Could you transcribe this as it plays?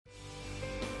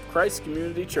Christ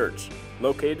Community Church,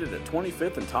 located at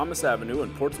 25th and Thomas Avenue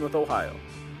in Portsmouth, Ohio.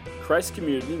 Christ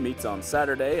Community meets on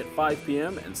Saturday at 5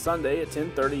 p.m. and Sunday at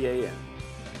 10:30 a.m.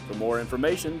 For more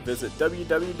information, visit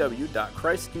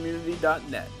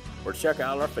www.christcommunity.net or check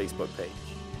out our Facebook page.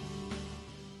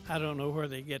 I don't know where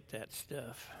they get that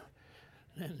stuff,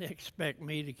 and they expect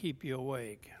me to keep you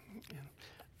awake.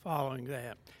 Following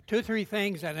that, 2 or 3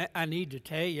 things that I need to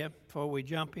tell you before we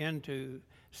jump into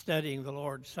studying the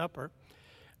Lord's Supper.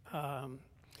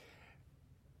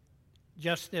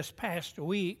 Just this past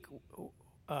week,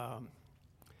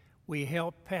 we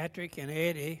helped Patrick and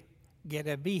Eddie get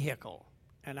a vehicle,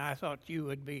 and I thought you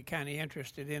would be kind of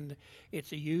interested in.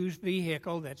 It's a used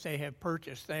vehicle that they have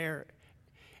purchased there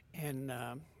in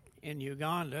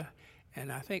Uganda,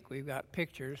 and I think we've got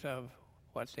pictures of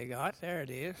what they got. There it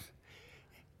is.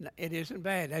 It isn't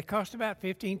bad. It cost about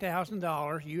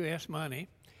 $15,000 U.S. money,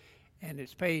 and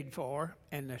it's paid for,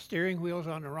 and the steering wheel's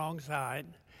on the wrong side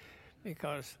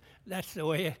because that's the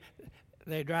way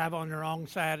they drive, on the wrong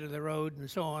side of the road and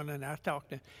so on. And I talked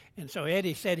to, and so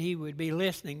Eddie said he would be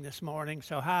listening this morning.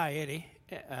 So hi, Eddie.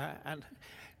 I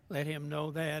let him know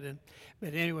that.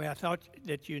 But anyway, I thought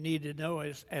that you need to know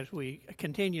as we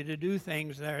continue to do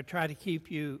things there, try to keep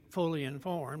you fully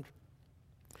informed.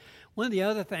 One of the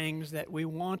other things that we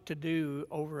want to do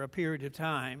over a period of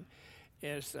time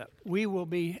is we will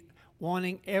be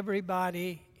wanting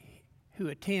everybody who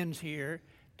attends here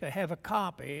to have a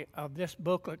copy of this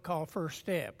booklet called First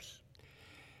Steps.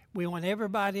 We want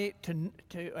everybody to,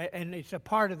 and it's a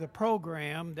part of the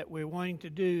program that we're wanting to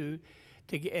do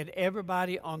to get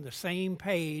everybody on the same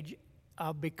page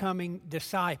of becoming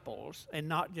disciples and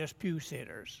not just pew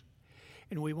sitters.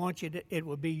 And we want you to, it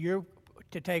will be your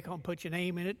to take home, put your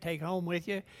name in it, take home with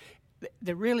you.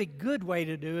 The really good way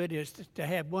to do it is to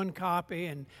have one copy,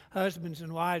 and husbands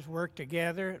and wives work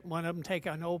together. One of them take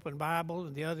an open Bible,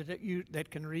 and the other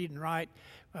that can read and write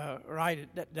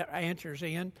that answers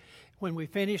in. When we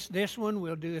finish this one,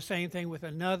 we'll do the same thing with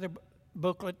another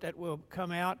booklet that will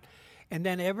come out, and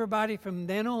then everybody from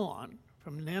then on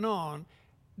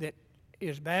that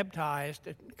is baptized,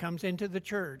 that comes into the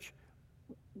church,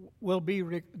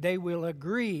 they will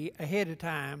agree ahead of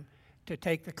time to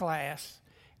take the class,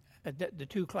 the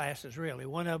 2 classes really.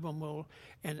 One of them will,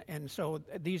 and so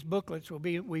these booklets will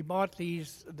be. We bought the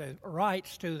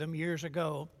rights to them years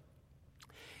ago,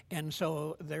 and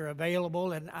so they're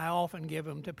available. And I often give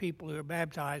them to people who are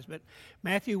baptized. But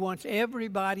Matthew wants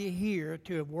everybody here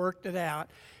to have worked it out,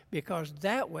 because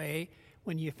that way,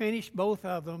 when you finish both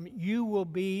of them, you will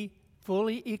be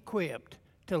fully equipped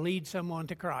to lead someone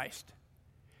to Christ.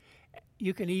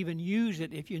 You can even use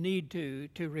it if you need to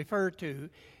refer to,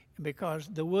 because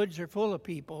the woods are full of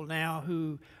people now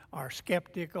who are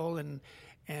skeptical, and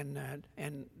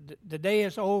the day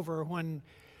is over when,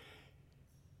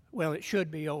 well, it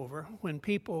should be over, when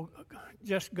people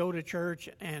just go to church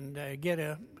and get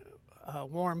a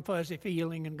warm, fuzzy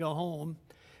feeling and go home,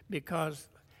 because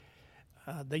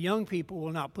the young people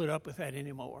will not put up with that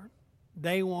anymore.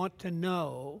 They want to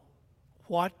know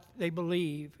what they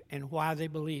believe and why they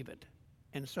believe it.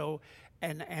 And so,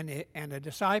 and a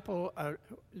disciple,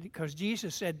 because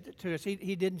Jesus said to us,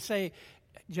 he didn't say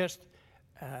just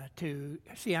to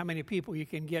see how many people you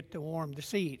can get to warm the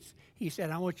seats. He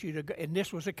said, I want you to go, and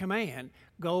this was a command,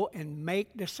 go and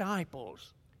make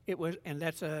disciples. It was, and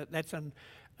that's an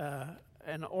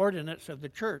ordinance of the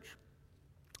church.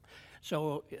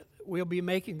 So we'll be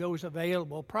making those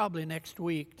available probably next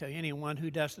week to anyone who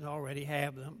doesn't already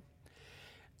have them.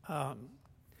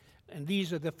 And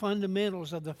these are the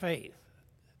fundamentals of the faith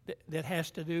that has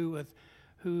to do with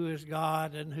who is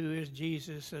God and who is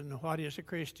Jesus and what is a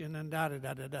Christian and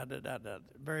da-da-da-da-da-da-da.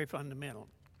 Very fundamental.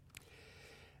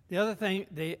 The other thing,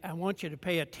 I want you to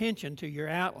pay attention to your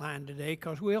outline today,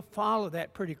 because we'll follow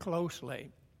that pretty closely.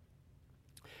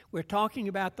 We're talking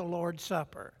about the Lord's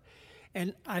Supper.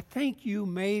 And I think you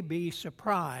may be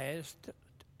surprised,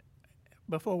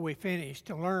 before we finish,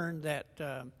 to learn that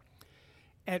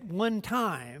at one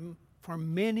time, for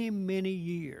many, many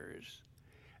years,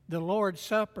 the Lord's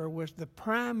Supper was the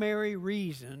primary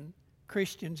reason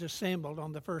Christians assembled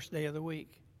on the first day of the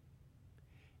week.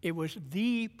 It was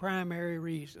the primary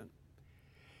reason.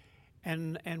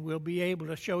 And we'll be able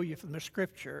to show you from the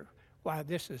Scripture why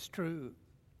this is true.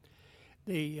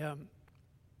 The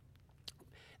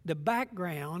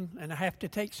background, and I have to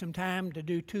take some time to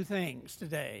do 2 things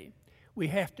today. We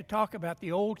have to talk about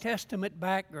the Old Testament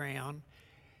background.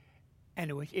 And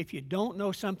if you don't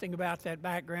know something about that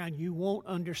background, you won't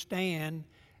understand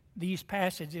these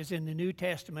passages in the New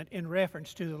Testament in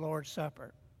reference to the Lord's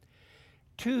Supper.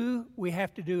 2, we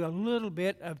have to do a little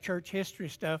bit of church history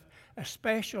stuff,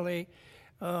 especially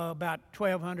about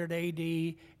 1200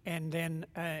 A.D., and then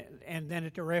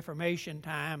at the Reformation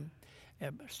time,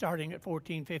 starting at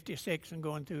 1456 and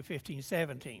going through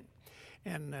 1517.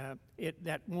 And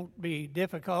that won't be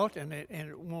difficult, and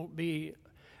it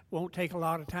won't take a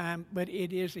lot of time, but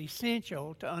it is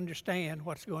essential to understand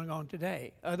what's going on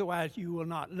today. Otherwise, you will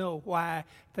not know why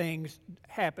things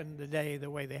happen today the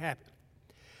way they happen.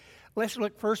 Let's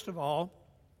look first of all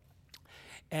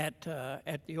at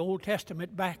the Old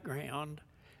Testament background.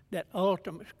 That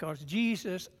ultimate, because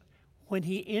Jesus, when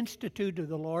he instituted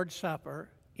the Lord's Supper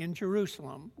in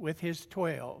Jerusalem with his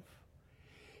 12,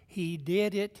 he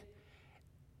did it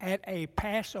at a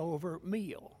Passover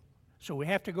meal. So we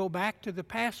have to go back to the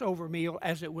Passover meal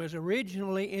as it was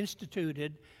originally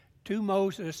instituted to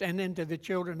Moses and then to the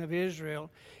children of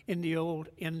Israel in the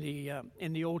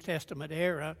Old Testament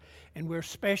era, and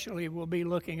we'll be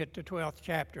looking at the 12th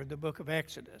chapter of the book of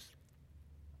Exodus.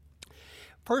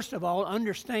 First of all,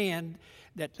 understand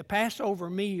that the Passover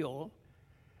meal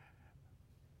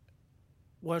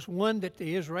was one that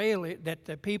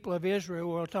the people of Israel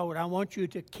were told, I want you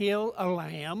to kill a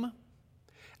lamb.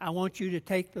 I want you to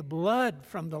take the blood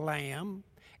from the lamb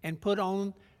and put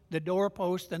on the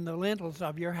doorpost and the lintels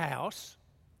of your house.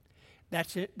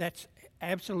 That's it. That's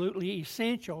absolutely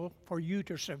essential for you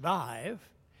to survive.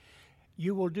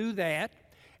 You will do that,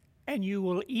 and you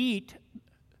will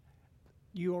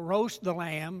roast the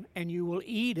lamb, and you will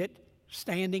eat it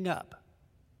standing up.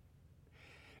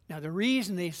 Now, the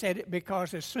reason they said it,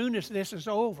 because as soon as this is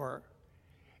over,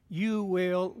 you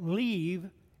will leave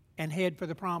and head for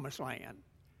the Promised Land.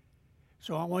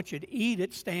 So I want you to eat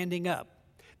it standing up.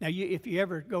 Now, if you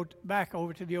ever go back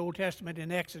over to the Old Testament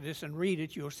in Exodus and read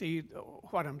it, you'll see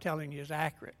what I'm telling you is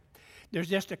accurate. There's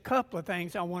just a couple of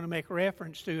things I want to make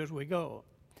reference to as we go.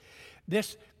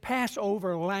 This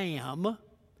Passover lamb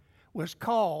was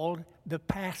called the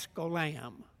Paschal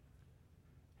Lamb.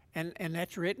 And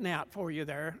that's written out for you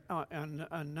there on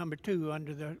number 2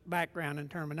 under the background and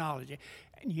terminology.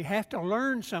 And you have to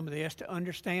learn some of this to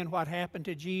understand what happened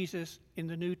to Jesus in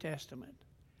the New Testament.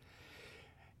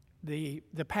 The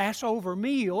Passover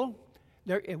meal,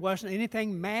 it wasn't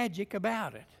anything magic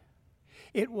about it.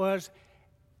 It was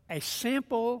a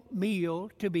simple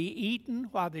meal to be eaten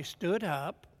while they stood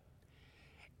up,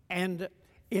 and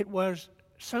it was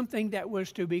something that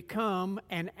was to become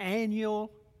an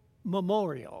annual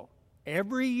memorial.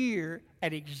 Every year,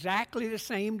 at exactly the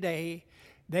same day,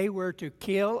 they were to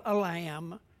kill a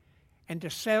lamb and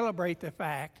to celebrate the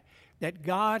fact that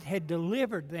God had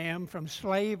delivered them from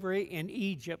slavery in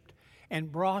Egypt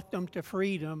and brought them to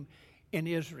freedom in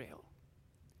Israel.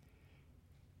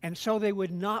 And so they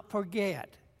would not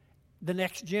forget. The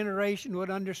next generation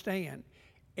would understand.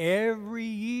 Every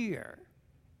year,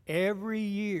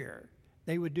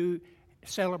 they would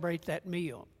celebrate that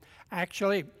meal.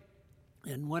 Actually,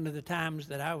 in one of the times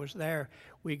that I was there,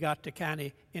 we got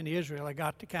to in Israel, I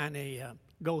got to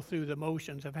go through the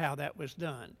motions of how that was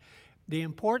done. The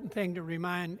important thing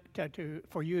to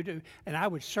for you to, and I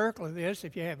would circle this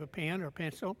if you have a pen or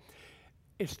pencil,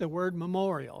 it's the word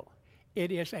memorial.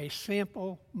 It is a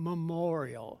simple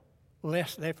memorial,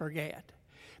 lest they forget.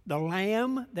 The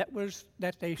lamb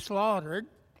that they slaughtered,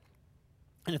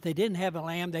 and if they didn't have a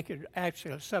lamb, they could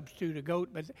actually substitute a goat,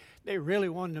 but they really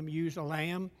wanted them to use a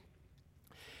lamb.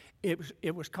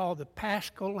 It was called the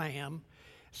Paschal Lamb.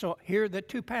 So here are the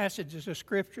 2 passages of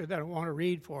Scripture that I want to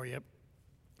read for you.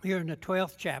 Here in the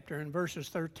 12th chapter, in verses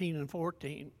 13 and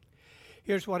 14.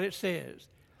 Here's what it says.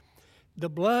 The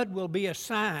blood will be a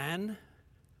sign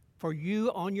for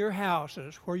you on your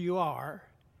houses where you are,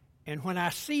 and when I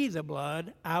see the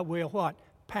blood, I will what?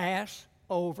 Pass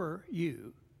over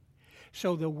you.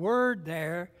 So the word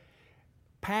there,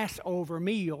 Passover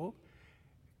meal,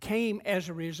 came as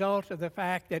a result of the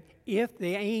fact that if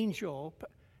the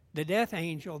death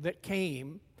angel that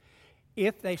came,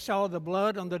 if they saw the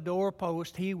blood on the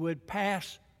doorpost, he would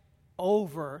pass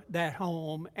over that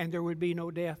home and there would be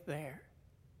no death there.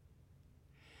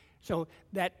 So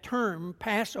that term,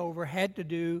 Passover, had to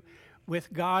do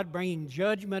with God bringing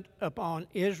judgment upon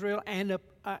Israel and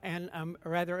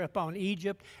upon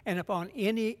Egypt and upon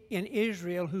any in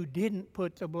Israel who didn't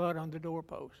put the blood on the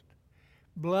doorpost.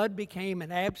 Blood became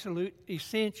an absolute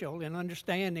essential in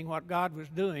understanding what God was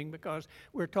doing, because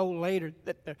we're told later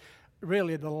that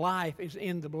really the life is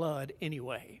in the blood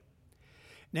anyway.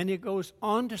 Then it goes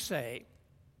on to say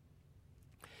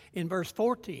in verse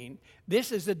 14,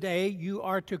 this is the day you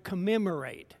are to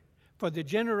commemorate. For the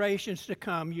generations to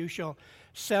come, you shall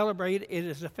celebrate it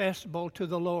as a festival to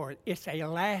the Lord. It's a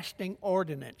lasting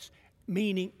ordinance,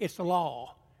 meaning it's a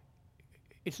law.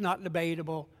 It's not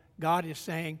debatable. God is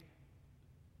saying,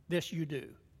 this you do.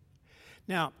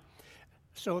 Now,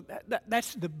 so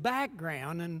that's the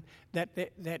background and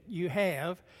that you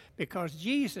have, because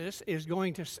Jesus is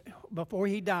going to, before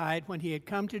he died, when he had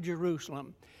come to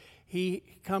Jerusalem, he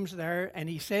comes there and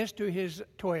he says to his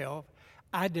 12,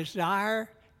 I desire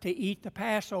to eat the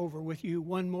Passover with you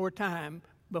one more time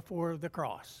before the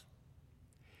cross.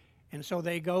 And so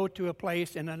they go to a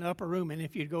place in an upper room, and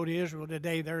if you go to Israel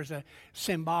today, there's a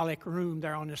symbolic room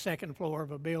there on the second floor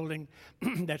of a building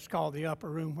that's called the upper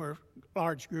room, where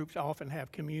large groups often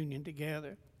have communion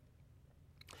together.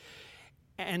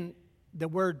 And the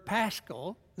word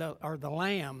Paschal, or the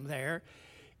lamb there,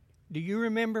 do you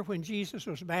remember when Jesus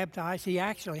was baptized? He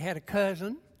actually had a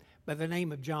cousin by the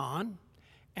name of John,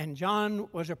 and John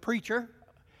was a preacher,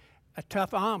 a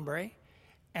tough hombre,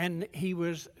 and he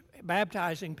was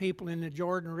baptizing people in the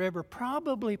Jordan River,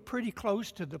 probably pretty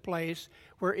close to the place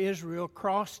where Israel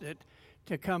crossed it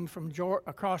to come from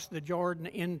across the Jordan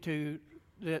into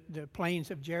the plains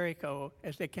of Jericho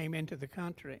as they came into the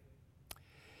country.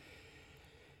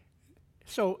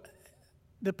 So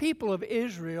the people of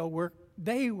Israel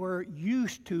were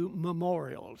used to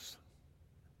memorials.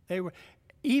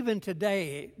 Even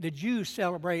today, the Jews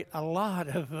celebrate a lot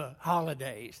of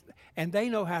holidays, and they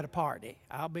know how to party.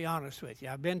 I'll be honest with you.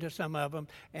 I've been to some of them,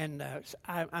 and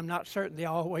I'm not certain they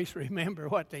always remember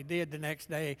what they did the next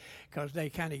day, because they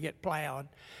kind of get plowed,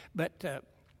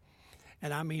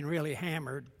 and I mean really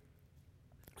hammered.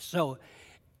 So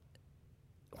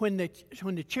when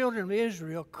the children of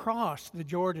Israel crossed the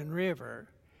Jordan River,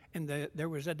 and there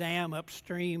was a dam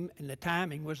upstream, and the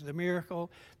timing was the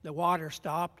miracle, the water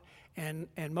stopped. And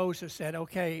Moses said,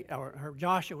 okay, or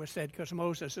Joshua said, because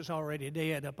Moses is already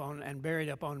dead and buried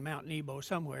up on Mount Nebo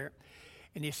somewhere.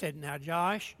 And he said, now,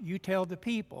 Josh, you tell the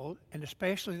people, and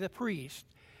especially the priests,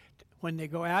 when they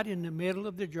go out in the middle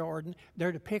of the Jordan,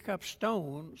 they're to pick up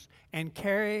stones and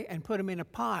carry and put them in a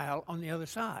pile on the other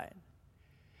side.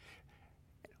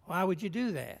 Why would you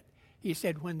do that? He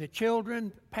said, when the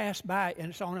children pass by,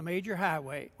 and it's on a major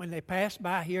highway, when they pass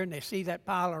by here and they see that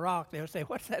pile of rock, they'll say,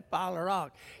 what's that pile of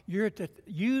rock? You're to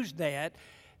use that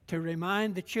to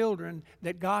remind the children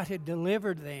that God had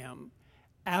delivered them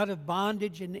out of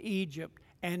bondage in Egypt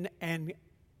and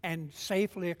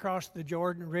safely across the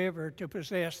Jordan River to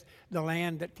possess the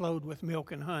land that flowed with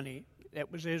milk and honey.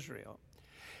 That was Israel.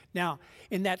 Now,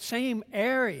 in that same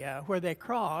area where they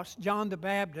crossed, John the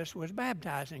Baptist was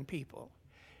baptizing people.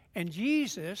 And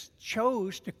Jesus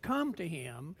chose to come to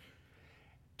him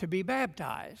to be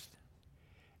baptized.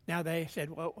 Now they said,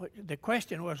 well, the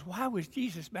question was, why was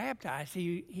Jesus baptized?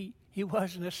 He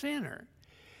wasn't a sinner.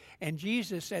 And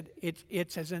Jesus said,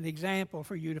 it's as an example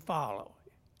for you to follow.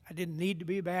 I didn't need to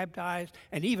be baptized.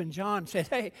 And even John said,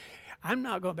 hey, I'm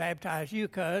not going to baptize you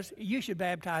because you should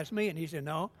baptize me. And he said,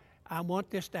 no, I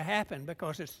want this to happen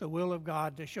because it's the will of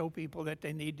God to show people that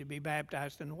they need to be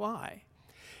baptized and why.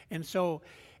 And so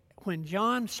when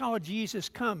John saw Jesus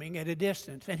coming at a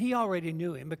distance, and he already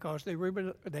knew him because they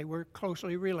were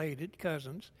closely related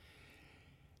cousins,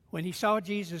 when he saw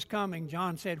Jesus coming,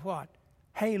 John said what?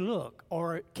 Hey, look,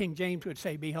 or King James would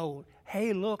say, behold,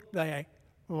 hey, look, the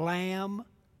Lamb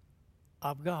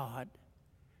of God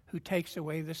who takes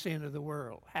away the sin of the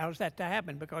world. How's that to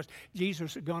happen? Because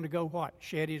Jesus is going to go what?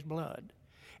 Shed his blood.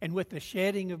 And with the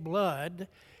shedding of blood,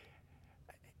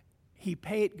 he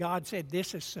paid, God said,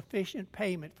 this is sufficient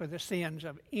payment for the sins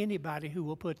of anybody who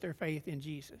will put their faith in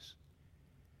Jesus.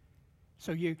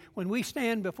 So when we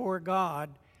stand before God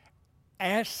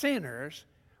as sinners,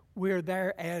 we're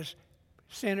there as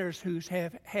sinners who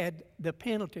have had the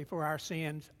penalty for our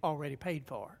sins already paid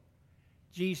for.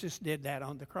 Jesus did that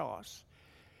on the cross.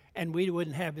 And we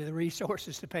wouldn't have the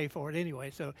resources to pay for it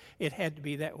anyway, so it had to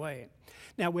be that way.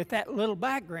 Now, with that little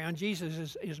background,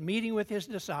 Jesus is meeting with his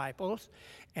disciples,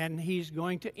 and he's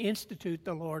going to institute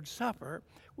the Lord's Supper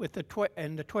with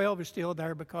and the 12 is still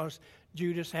there because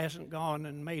Judas hasn't gone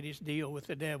and made his deal with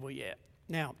the devil yet.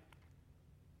 Now,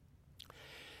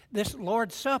 this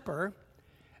Lord's Supper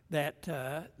that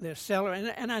the seller,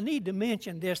 and I need to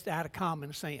mention this out of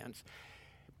common sense.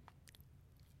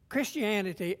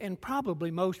 Christianity, and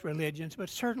probably most religions, but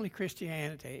certainly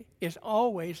Christianity, is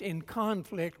always in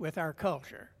conflict with our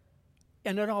culture.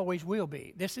 And it always will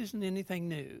be. This isn't anything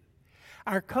new.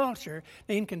 Our culture,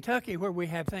 in Kentucky where we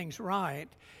have things right,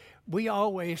 we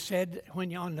always said,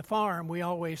 when you're on the farm, we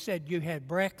always said you have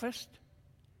breakfast,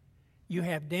 you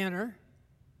have dinner,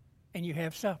 and you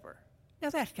have supper. Now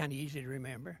that's kind of easy to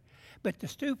remember. But the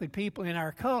stupid people in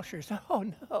our culture say, oh,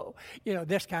 no.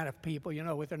 This kind of people,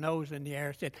 with their nose in the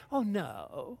air said, oh,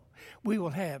 no. We will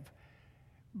have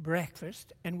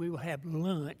breakfast, and we will have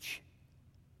lunch,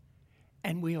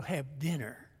 and we'll have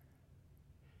dinner.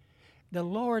 The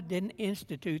Lord didn't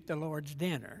institute the Lord's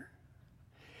dinner.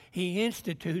 He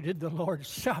instituted the Lord's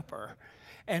Supper.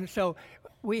 And so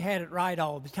we had it right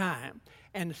all the time.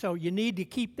 And so you need to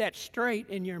keep that straight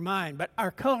in your mind. But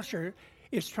our culture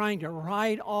is trying to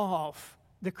write off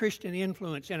the Christian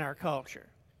influence in our culture.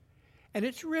 And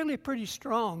it's really pretty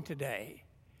strong today.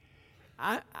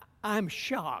 I'm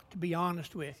shocked, to be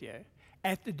honest with you,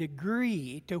 at the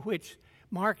degree to which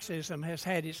Marxism has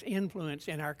had its influence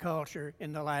in our culture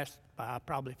in the last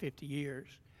probably 50 years.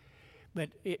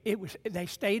 But they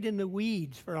stayed in the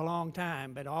weeds for a long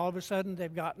time, but all of a sudden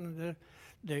they've gotten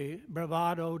the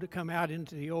bravado to come out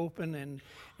into the open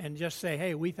and just say,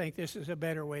 hey, we think this is a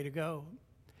better way to go.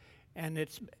 And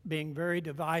it's being very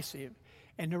divisive.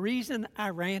 And the reason I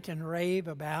rant and rave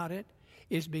about it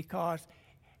is because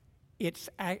it's,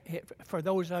 for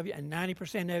those of you, and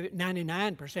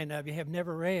 99% of you have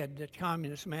never read the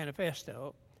Communist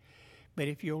Manifesto, but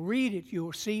if you'll read it,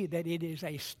 you'll see that it is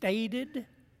a stated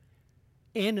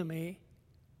enemy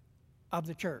of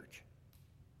the church.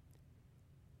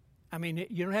 I mean,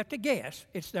 you don't have to guess.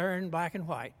 It's there in black and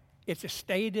white. It's a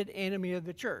stated enemy of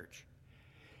the church.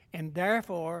 And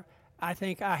therefore, I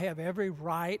think I have every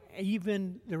right,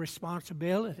 even the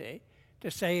responsibility, to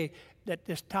say that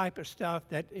this type of stuff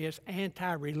that is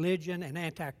anti-religion and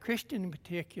anti-Christian in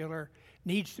particular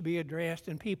needs to be addressed,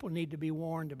 and people need to be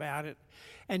warned about it.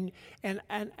 And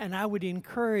I would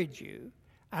encourage you,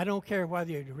 I don't care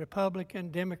whether you're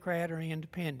Republican, Democrat, or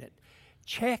Independent,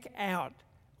 check out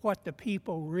what the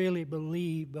people really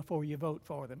believe before you vote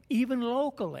for them. Even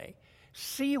locally,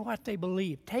 see what they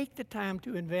believe. Take the time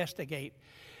to investigate.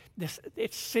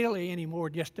 It's silly anymore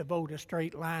just to vote a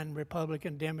straight line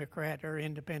Republican, Democrat, or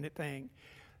Independent thing.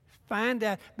 Find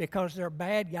out, because there are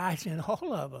bad guys in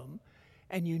all of them,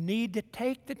 and you need to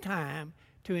take the time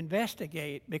to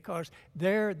investigate, because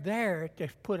they're there to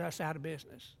put us out of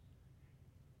business.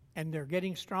 And they're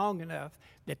getting strong enough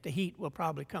that the heat will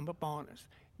probably come upon us.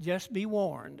 Just be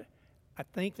warned. I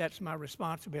think that's my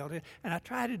responsibility. And I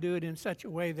try to do it in such a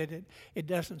way that it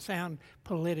doesn't sound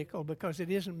political, because it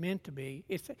isn't meant to be.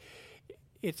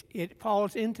 It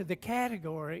falls into the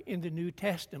category in the New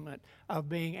Testament of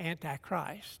being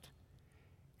anti-Christ.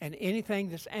 And anything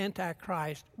that's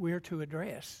anti-Christ, we're to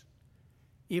address.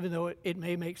 Even though it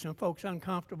may make some folks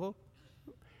uncomfortable,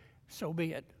 so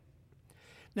be it.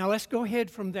 Now let's go ahead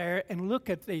from there and look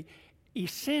at the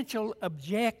essential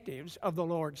objectives of the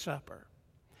Lord's Supper.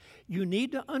 You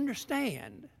need to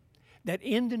understand that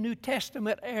in the New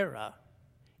Testament era,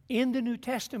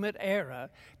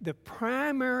 the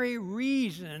primary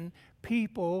reason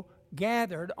people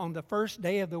gathered on the first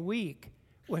day of the week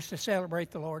was to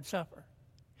celebrate the Lord's Supper.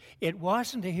 It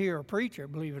wasn't to hear a preacher,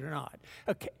 believe it or not,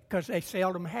 because they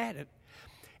seldom had it.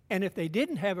 And if they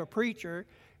didn't have a preacher,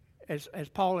 as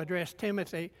Paul addressed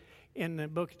Timothy in the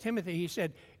book of Timothy, he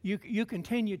said, you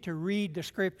continue to read the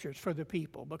scriptures for the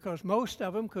people, because most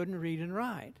of them couldn't read and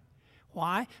write.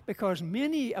 Why? Because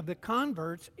many of the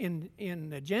converts in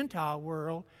the Gentile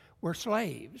world were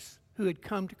slaves who had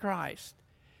come to Christ.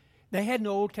 They had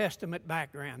no Old Testament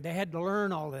background. They had to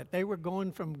learn all that. They were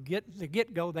going from the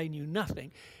get-go. They knew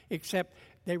nothing except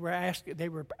they were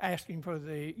asking for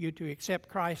you to accept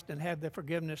Christ and have the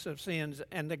forgiveness of sins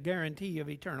and the guarantee of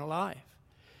eternal life.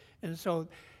 And so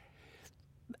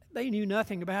they knew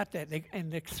nothing about that. And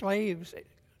the slaves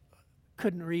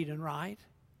couldn't read and write.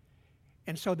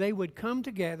 And so they would come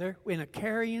together in a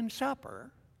carrying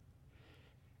supper.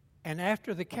 And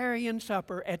after the carrying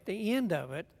supper, at the end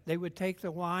of it, they would take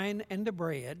the wine and the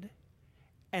bread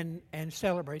and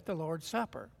celebrate the Lord's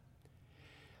Supper.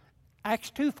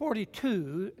 Acts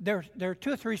 2:42, there are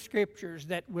 2 or 3 scriptures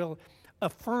that will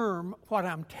affirm what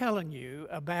I'm telling you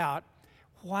about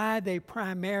why they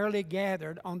primarily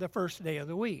gathered on the first day of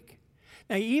the week.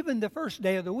 Now, even the first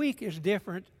day of the week is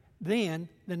different then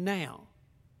than now.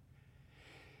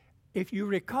 If you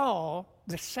recall,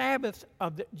 the Sabbath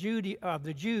of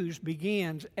the Jews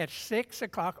begins at 6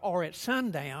 o'clock or at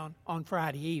sundown on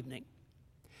Friday evening.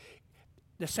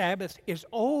 The Sabbath is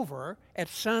over at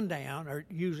sundown, or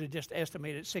usually just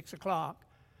estimated at 6 o'clock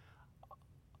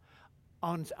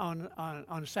on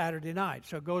Saturday night.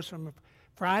 So it goes from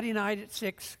Friday night at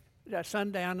 6,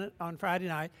 sundown on Friday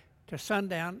night, to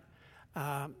sundown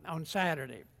on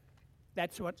Saturday.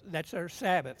 That's our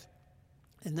Sabbath.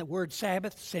 And the word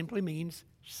Sabbath simply means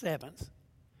seventh.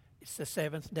 It's the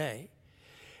seventh day.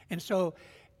 And so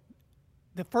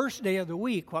the first day of the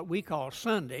week, what we call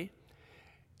Sunday,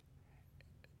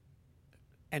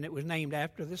 and it was named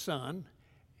after the sun,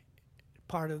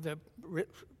 part of the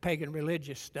pagan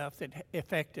religious stuff that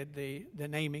affected the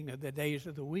naming of the days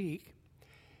of the week.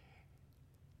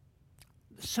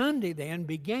 Sunday then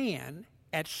began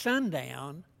at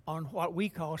sundown on what we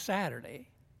call Saturday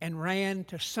and ran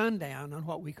to sundown on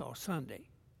what we call Sunday.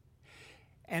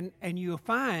 And you'll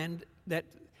find that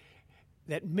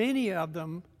many of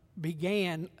them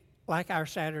began like our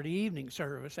Saturday evening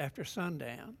service after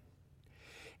sundown.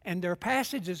 And there are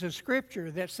passages of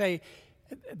Scripture that say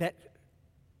that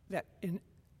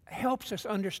helps us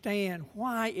understand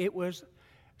why it was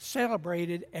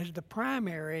celebrated as the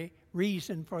primary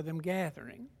reason for them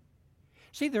gathering.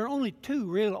 See, there are only two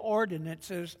real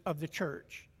ordinances of the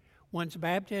church. One's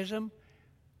baptism,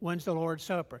 one's the Lord's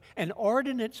Supper. An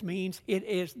ordinance means it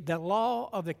is the law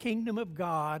of the kingdom of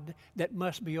God that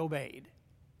must be obeyed.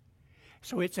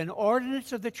 So it's an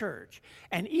ordinance of the church.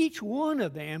 And each one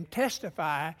of them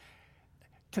testify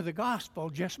to the gospel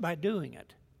just by doing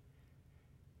it.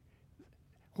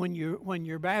 When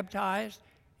you're baptized,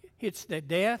 it's the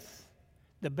death,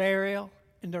 the burial,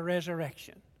 and the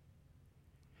resurrection.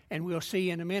 And we'll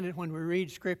see in a minute when we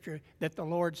read Scripture that the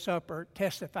Lord's Supper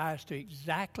testifies to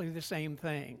exactly the same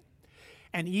thing.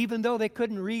 And even though they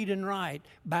couldn't read and write,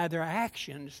 by their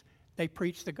actions, they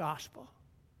preached the gospel.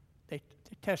 They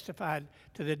testified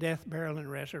to the death, burial, and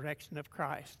resurrection of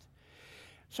Christ.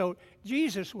 So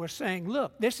Jesus was saying,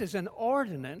 look, this is an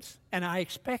ordinance, and I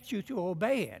expect you to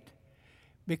obey it.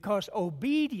 Because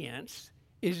obedience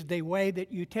is the way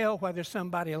that you tell whether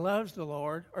somebody loves the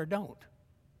Lord or don't.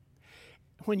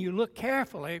 When you look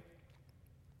carefully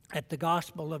at the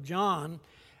Gospel of John,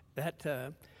 that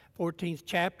 14th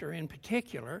chapter in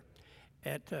particular,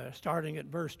 starting at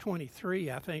verse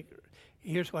 23, I think,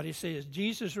 here's what he says.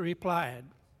 Jesus replied,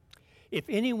 "If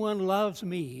anyone loves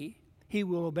me, he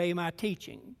will obey my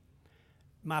teaching.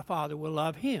 My Father will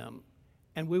love him,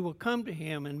 and we will come to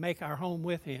him and make our home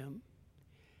with him.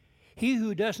 He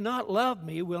who does not love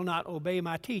me will not obey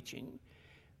my teaching."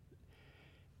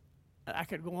 I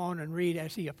could go on and read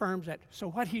as he affirms that.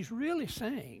 So what he's really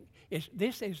saying is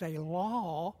this is a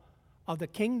law of the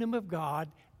kingdom of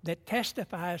God that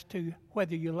testifies to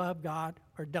whether you love God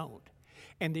or don't.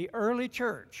 And the early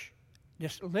church,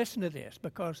 just listen to this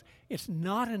because it's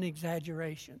not an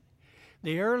exaggeration.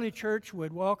 The early church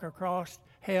would walk across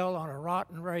hell on a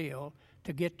rotten rail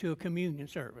to get to a communion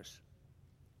service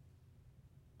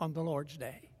on the Lord's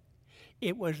Day.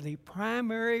 It was the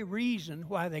primary reason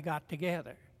why they got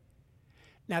together.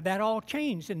 Now, that all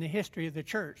changed in the history of the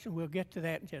church, and we'll get to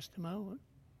that in just a moment.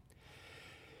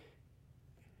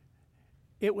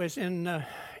 It was in,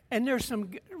 and there's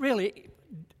some really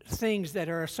things that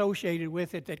are associated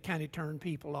with it that kind of turn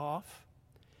people off.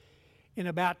 In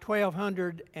about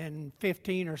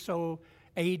 1215 or so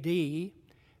A.D.,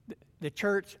 the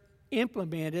church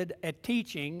implemented a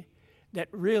teaching that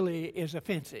really is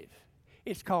offensive.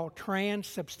 It's called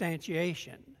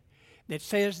transubstantiation. That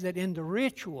says that in the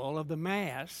ritual of the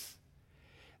Mass,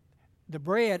 the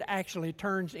bread actually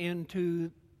turns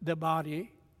into the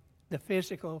body, the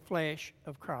physical flesh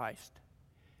of Christ.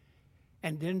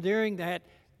 And then during that,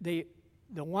 the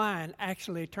wine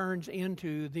actually turns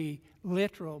into the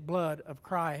literal blood of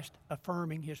Christ,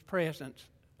 affirming his presence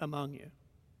among you.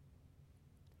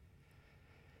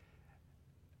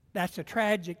 That's a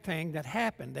tragic thing that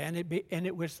happened then, and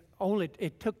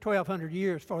it took 1,200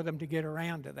 years for them to get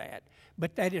around to that.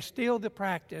 But that is still the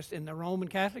practice in the Roman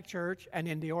Catholic Church and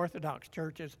in the Orthodox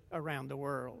churches around the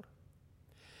world.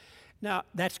 Now,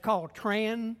 that's called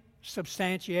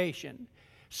transubstantiation,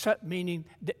 meaning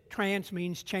trans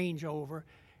means changeover.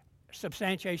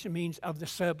 Substantiation means of the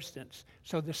substance.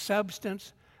 So the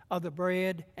substance of the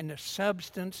bread and the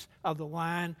substance of the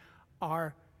wine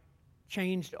are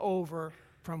changed over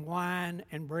from wine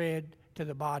and bread to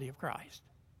the body of Christ.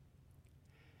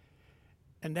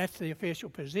 And that's the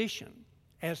official position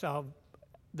as of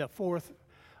the Fourth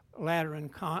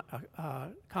Lateran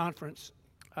Conference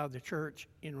of the Church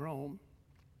in Rome.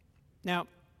 Now,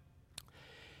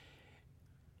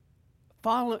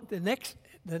 the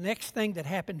next thing that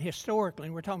happened historically,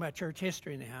 and we're talking about church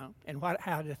history now, and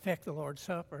how it affected the Lord's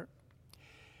Supper,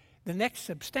 the next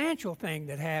substantial thing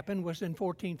that happened was in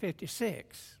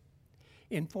 1456.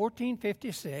 In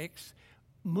 1456,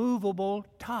 movable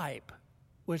type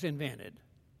was invented.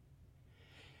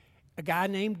 A guy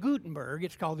named Gutenberg,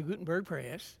 it's called the Gutenberg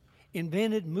Press,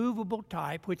 invented movable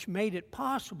type, which made it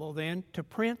possible then to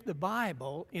print the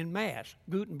Bible in mass.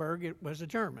 Gutenberg was a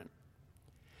German.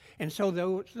 And so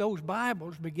those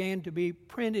Bibles began to be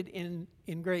printed in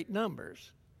great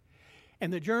numbers.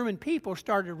 And the German people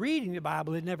started reading the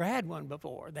Bible. They'd never had one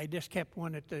before. They just kept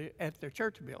one at their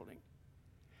church building.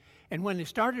 And when they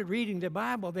started reading the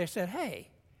Bible, they said, hey,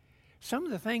 some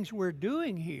of the things we're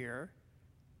doing here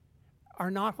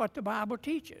are not what the Bible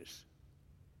teaches.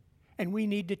 And we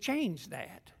need to change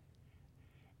that.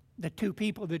 The two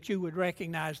people that you would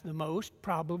recognize the most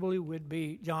probably would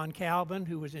be John Calvin,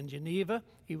 who was in Geneva.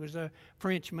 He was a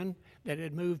Frenchman that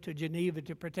had moved to Geneva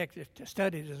to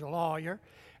studied as a lawyer,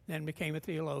 then became a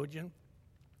theologian.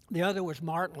 The other was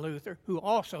Martin Luther, who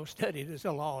also studied as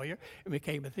a lawyer and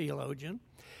became a theologian.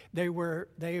 They were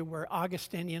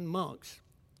Augustinian monks,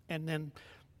 and then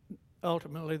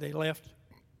ultimately they left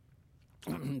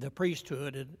the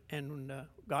priesthood and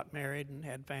got married and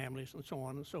had families and so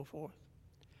on and so forth.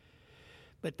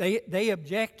 But they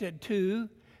objected to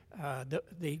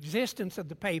the existence of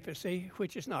the papacy,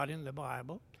 which is not in the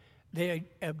Bible. They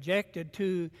objected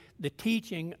to the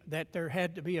teaching that there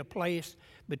had to be a place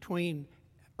between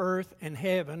earth and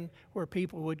heaven where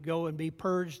people would go and be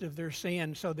purged of their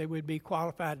sin so they would be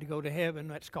qualified to go to heaven.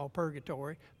 That's called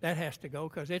purgatory. That has to go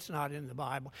because it's not in the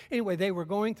Bible. Anyway, they were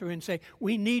going through and say,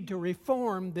 we need to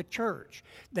reform the church.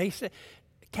 They said,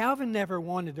 Calvin never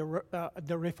wanted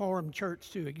the Reformed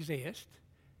church to exist.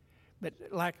 But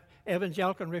like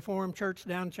Evangelical and Reformed Church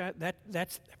down,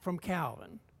 that's from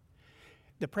Calvin.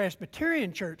 The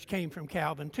Presbyterian Church came from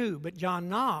Calvin too, but John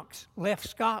Knox left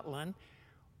Scotland,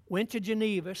 went to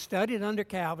Geneva, studied under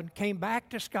Calvin, came back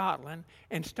to Scotland,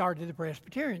 and started the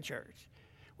Presbyterian Church.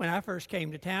 When I first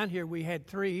came to town here, we had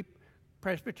 3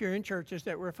 Presbyterian churches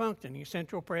that were functioning.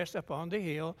 Central Press up on the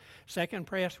hill, Second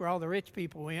Press where all the rich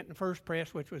people went, and First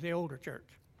Press, which was the older church.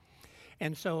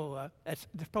 And so there's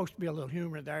supposed to be a little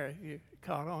humor there if you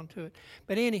caught on to it.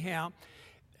 But anyhow,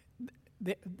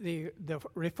 the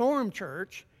Reformed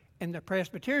Church and the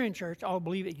Presbyterian Church all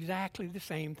believe exactly the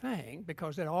same thing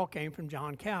because it all came from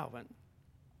John Calvin.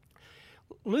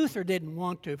 Luther didn't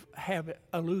want to have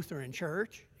a Lutheran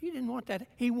church. He didn't want that.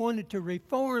 He wanted to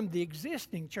reform the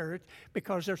existing church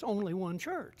because there's only one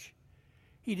church.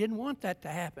 He didn't want that to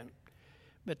happen.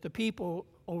 But the people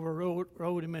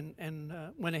overrode him and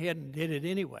went ahead and did it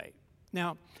anyway.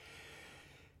 Now,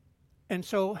 and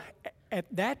so at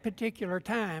that particular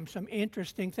time, some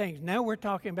interesting things. Now we're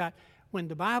talking about when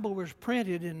the Bible was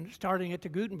printed and starting at the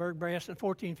Gutenberg press in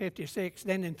 1456,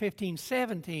 then in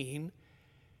 1517,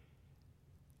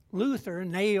 Luther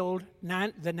nailed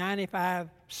the 95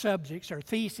 subjects or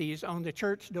theses on the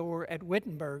church door at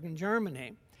Wittenberg in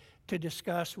Germany to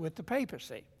discuss with the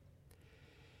papacy.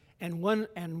 And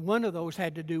one of those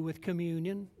had to do with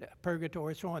communion,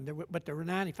 purgatory, and so on. But there were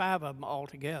 95 of them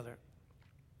altogether.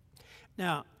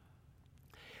 Now,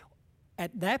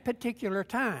 at that particular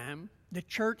time, the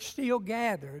church still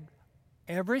gathered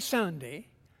every Sunday,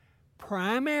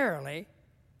 primarily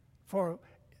for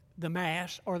the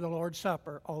Mass or the Lord's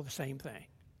Supper, all the same thing.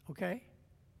 Okay?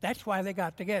 That's why they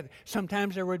got together.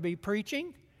 Sometimes there would be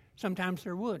preaching, sometimes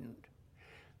there wouldn't.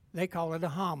 They call it a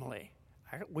homily.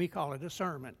 We call it a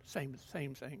sermon, same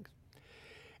things.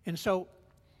 And so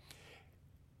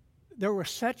there was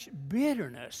such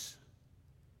bitterness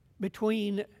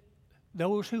between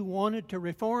those who wanted to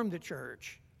reform the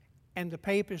church and the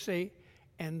papacy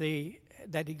and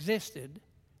that existed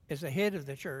as the head of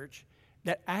the church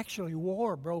that actually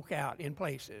war broke out in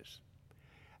places.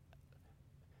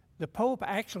 The Pope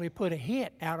actually put a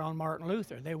hit out on Martin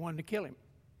Luther. They wanted to kill him.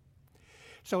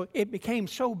 So it became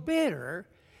so bitter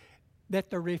that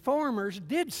the reformers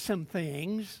did some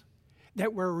things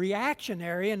that were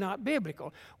reactionary and not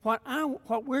biblical.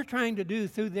 What we're trying to do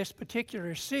through this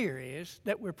particular series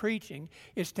that we're preaching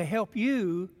is to help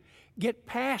you get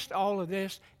past all of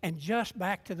this and just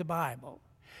back to the Bible.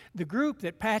 The group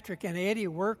that Patrick and Eddie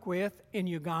work with in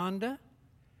Uganda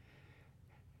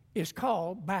is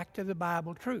called Back to the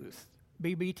Bible Truth,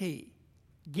 BBT,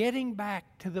 Getting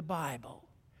Back to the Bible.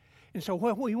 And so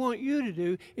what we want you to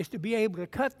do is to be able to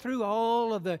cut through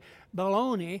all of the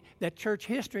baloney that church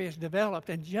history has developed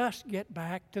and just get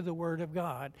back to the Word of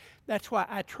God. That's why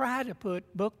I try to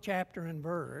put book, chapter, and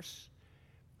verse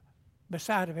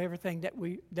beside of everything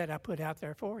that I put out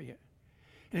there for you.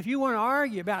 And if you want to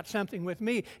argue about something with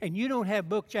me and you don't have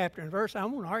book, chapter, and verse, I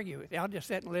won't argue with you. I'll just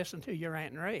sit and listen to your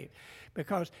rant and rave.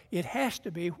 Because it has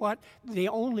to be the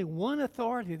only one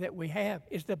authority that we have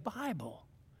is the Bible.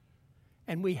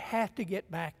 And we have to get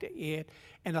back to it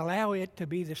and allow it to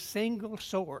be the single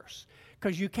source.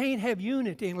 Because you can't have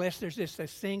unity unless there's just a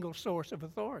single source of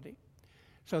authority.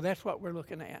 So that's what we're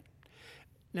looking at.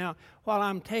 Now, while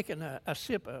I'm taking a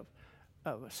sip of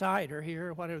cider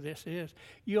here, whatever this is,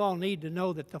 you all need to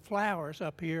know that the flowers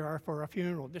up here are for a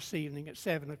funeral this evening at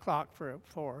 7 o'clock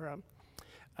for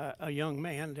a young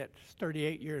man that's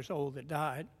 38 years old that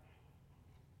died.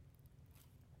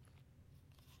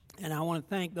 And I want to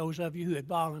thank those of you who had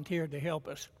volunteered to help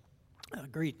us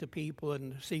greet the people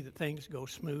and see that things go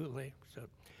smoothly.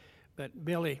 But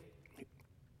Billy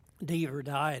Deaver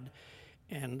died,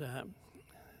 and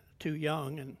too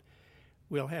young, and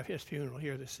we'll have his funeral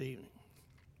here this evening.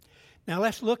 Now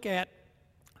let's look at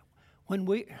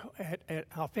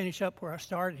I'll finish up where I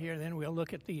started here, then we'll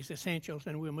look at these essentials,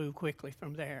 and we'll move quickly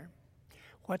from there.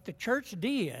 What the church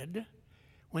did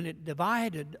when it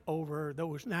divided over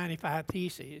those 95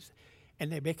 theses, and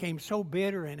they became so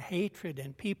bitter and hatred,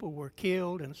 and people were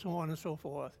killed, and so on and so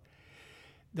forth,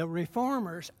 the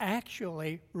reformers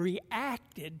actually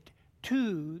reacted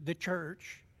to the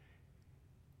church.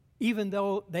 Even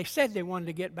though they said they wanted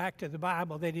to get back to the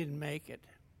Bible, they didn't make it.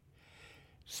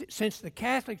 Since the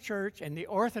Catholic Church and the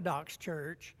Orthodox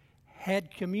Church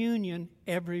had communion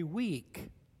every week,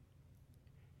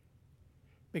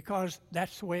 because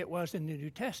that's the way it was in the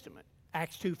New Testament.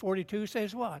 Acts 2:42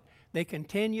 says what? They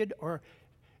continued or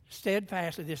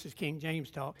steadfastly, this is King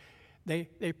James talk, they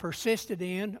persisted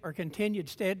in or continued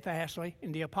steadfastly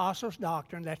in the apostles'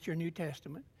 doctrine, that's your New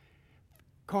Testament.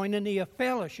 Koinonia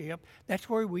fellowship, that's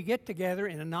where we get together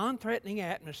in a non-threatening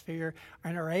atmosphere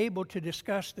and are able to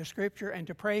discuss the Scripture and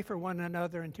to pray for one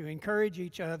another and to encourage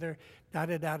each other,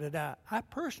 da-da-da-da-da. I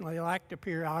personally like to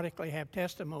periodically have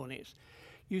testimonies.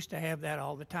 Used to have that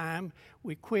all the time.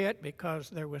 We quit because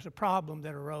there was a problem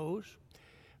that arose.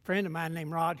 A friend of mine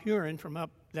named Rod Huron from up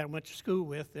that I went to school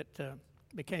with that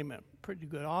became a pretty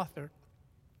good author.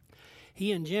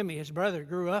 He and Jimmy, his brother,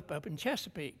 grew up in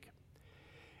Chesapeake.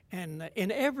 And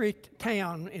in every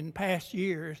town in past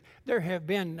years, there have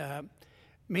been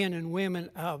men and women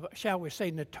of, shall we say,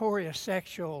 notorious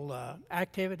sexual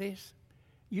activities.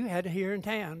 You had it here in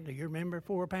town. Do you remember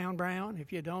 4 Pound Brown?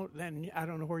 If you don't, then I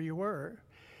don't know where you were.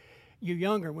 You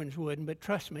younger ones wouldn't, but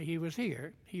trust me, he was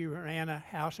here. He ran a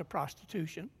house of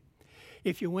prostitution.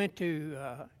 If you went to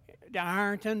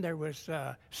Ironton, there was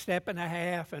Step and a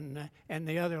Half and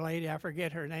the other lady, I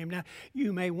forget her name now.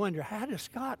 You may wonder, how does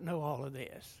Scott know all of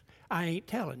this? I ain't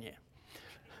telling you.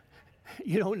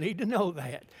 You don't need to know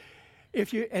that.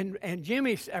 If you and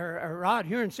Jimmy or Rod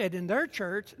Huron said in their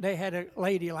church they had a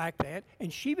lady like that,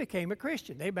 and she became a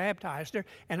Christian. They baptized her,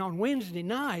 and on Wednesday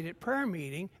night at prayer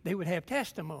meeting they would have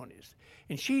testimonies,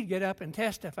 and she'd get up and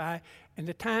testify. And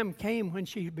the time came when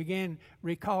she began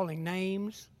recalling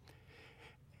names,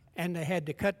 and they had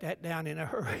to cut that down in a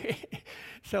hurry.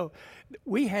 So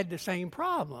we had the same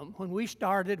problem. When we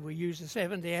started, we used the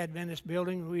Seventh-day Adventist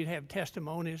building. We'd have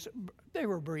testimonies. They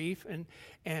were brief,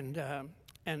 and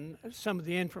some of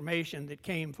the information that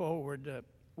came forward,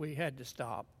 we had to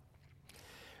stop.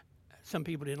 Some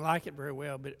people didn't like it very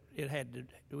well, but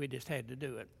we just had to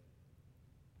do it.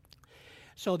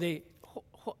 So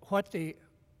what the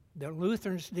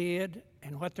Lutherans did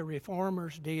and what the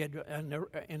Reformers did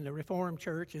in the Reformed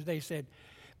Church is they said,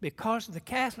 because the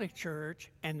Catholic Church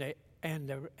and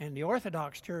the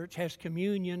Orthodox Church has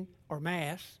communion or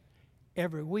Mass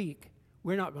every week,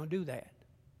 we're not going to do that.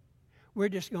 We're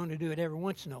just going to do it every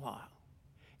once in a while.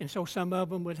 And so some of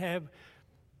them would have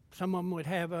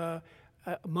a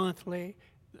monthly.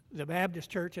 The Baptist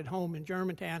church at home in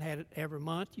Germantown had it every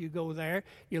month. You go there,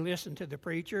 you listen to the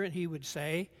preacher, and he would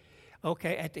say,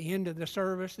 okay, at the end of the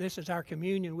service, this is our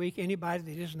communion week. Anybody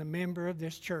that isn't a member of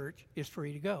this church is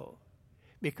free to go,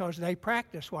 because they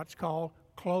practice what's called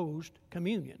closed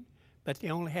communion, but they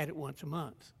only had it once a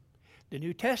month. The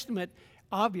New Testament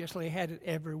obviously had it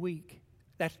every week.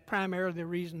 That's primarily the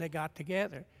reason they got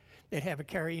together. They'd have a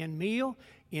carry-in meal,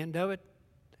 end of it,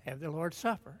 have the Lord's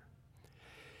Supper.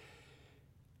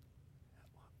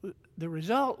 The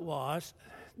result was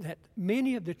that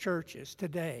many of the churches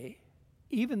today,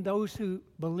 even those who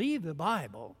believe the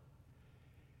Bible,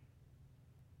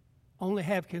 only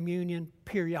have communion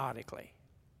periodically.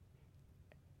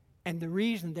 And the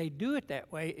reason they do it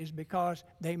that way is because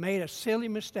they made a silly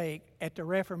mistake at the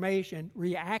Reformation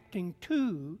reacting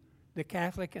to the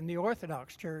Catholic and the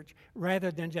Orthodox Church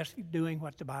rather than just doing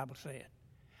what the Bible said.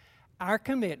 Our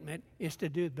commitment is to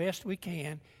do the best we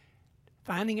can,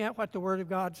 finding out what the Word of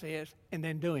God says, and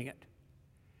then doing it.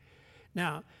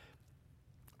 Now,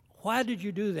 why did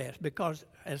you do this? Because,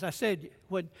 as I said,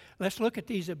 let's look at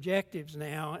these objectives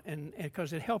now, and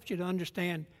because it helps you to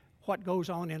understand what goes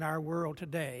on in our world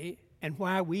today and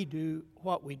why we do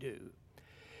what we do.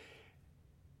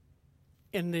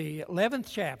 In the 11th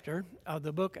chapter of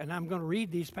the book, and I'm going to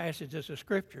read these passages of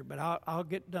Scripture, but I'll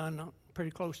get done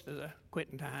pretty close to the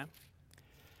quitting time,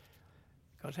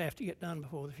 because I have to get done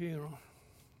before the funeral.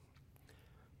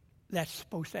 That's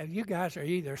supposed to have, you guys are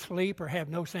either asleep or have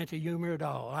no sense of humor at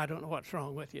all. I don't know what's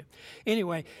wrong with you.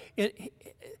 Anyway,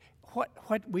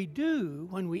 what we do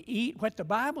when we eat, what the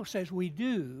Bible says we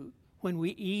do when we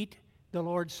eat the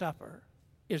Lord's Supper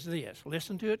is this.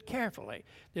 Listen to it carefully.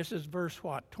 This is verse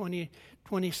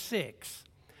 26.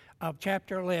 of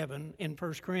chapter 11 in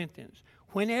 1 Corinthians.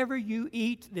 Whenever you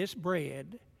eat this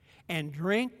bread and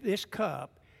drink this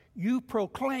cup, you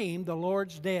proclaim the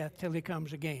Lord's death till he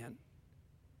comes again.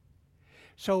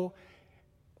 So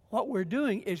what we're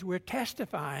doing is we're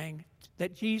testifying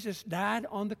that Jesus died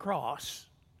on the cross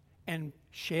and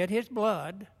shed his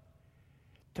blood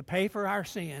to pay for our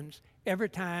sins every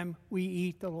time we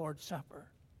eat the Lord's Supper.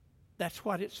 That's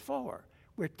what it's for.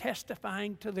 We're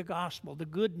testifying to the gospel, the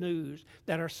good news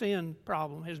that our sin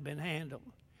problem has been handled.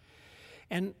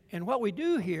 And what we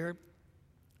do here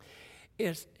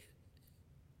is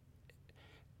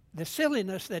the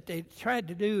silliness that they tried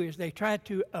to do is they tried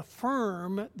to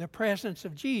affirm the presence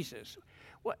of Jesus.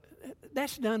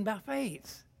 That's done by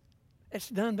faith. It's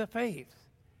done by faith.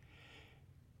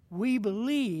 We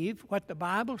believe what the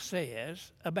Bible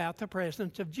says about the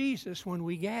presence of Jesus when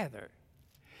we gather.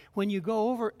 When you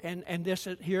go over, and this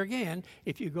is here again,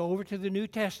 if you go over to the New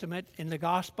Testament in the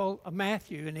Gospel of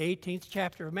Matthew, in the 18th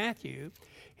chapter of Matthew,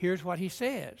 here's what he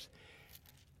says.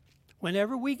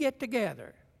 Whenever we get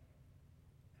together,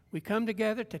 we come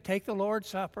together to take the Lord's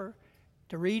Supper,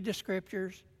 to read the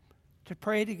Scriptures, to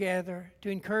pray together, to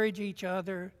encourage each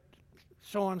other,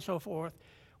 so on and so forth.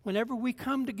 Whenever we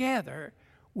come together,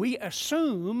 we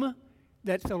assume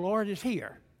that the Lord is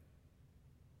here.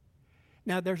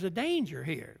 Now, there's a danger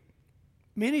here.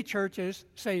 Many churches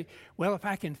say, well, if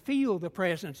I can feel the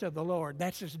presence of the Lord,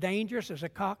 that's as dangerous as a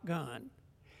cocked gun.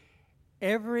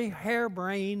 Every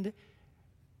harebrained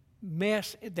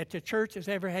mess that the church has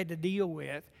ever had to deal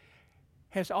with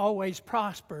has always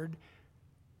prospered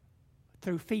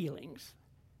through feelings.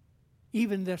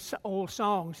 Even this old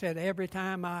song said, every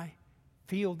time I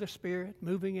feel the Spirit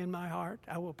moving in my heart,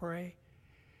 I will pray.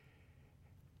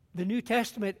 The New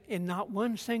Testament, in not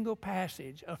one single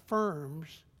passage,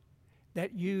 affirms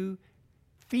that you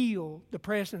feel the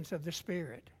presence of the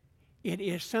Spirit. It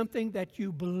is something that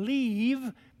you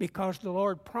believe because the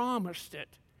Lord promised it.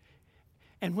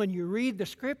 And when you read the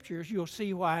Scriptures, you'll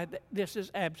see why this is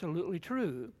absolutely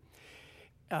true.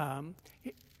 Here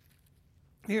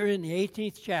in the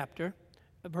 18th chapter,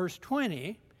 verse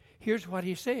 20, here's what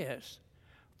he says.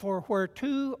 For where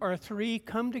 2 or 3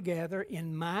 come together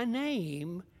in my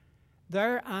name,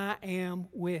 there I am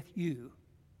with you.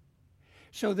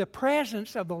 So the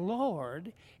presence of the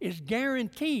Lord is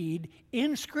guaranteed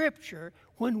in Scripture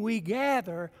when we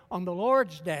gather on the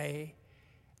Lord's Day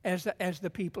as the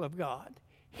people of God.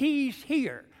 He's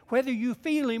here. Whether you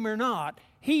feel him or not,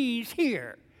 he's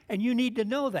here. And you need to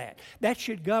know that. That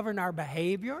should govern our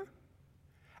behavior,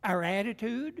 our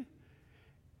attitude,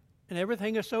 and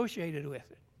everything associated with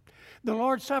it. The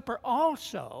Lord's Supper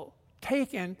also,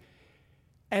 taken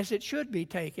as it should be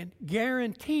taken,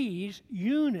 guarantees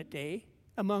unity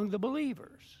among the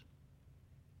believers.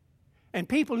 And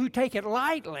people who take it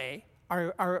lightly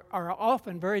are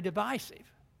often very divisive.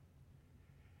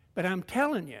 But I'm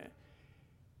telling you,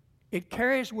 it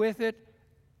carries with it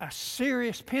a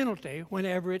serious penalty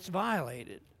whenever it's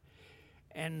violated.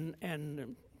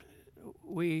 And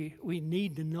we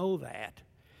need to know that.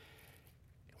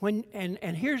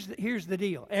 And here's the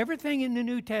deal. Everything in the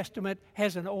New Testament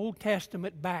has an Old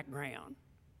Testament background.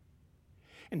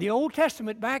 And the Old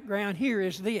Testament background here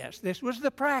is this. This was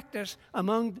the practice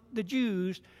among the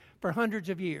Jews for hundreds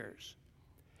of years.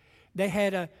 They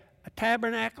had a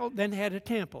tabernacle, then they had a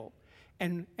temple.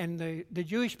 And the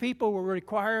Jewish people were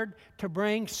required to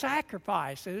bring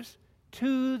sacrifices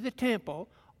to the temple,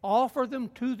 offer them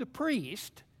to the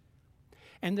priest,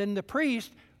 and then the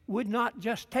priest would not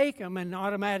just take them and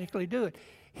automatically do it.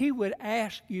 He would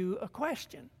ask you a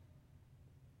question.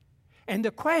 And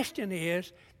the question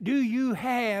is, do you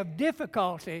have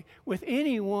difficulty with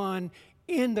anyone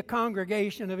in the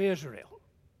congregation of Israel?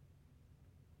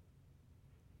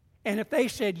 And if they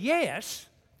said yes,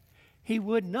 he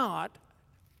would not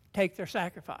take their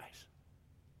sacrifice.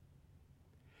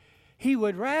 He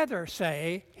would rather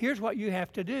say, here's what you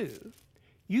have to do.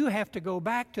 You have to go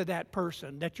back to that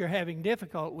person that you're having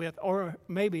difficult with, or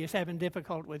maybe is having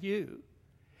difficult with you,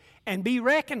 and be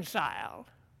reconciled.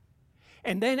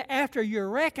 And then after you're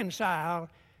reconciled,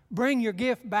 bring your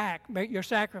gift back, make your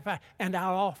sacrifice, and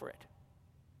I'll offer it.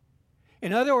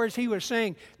 In other words, he was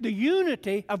saying the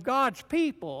unity of God's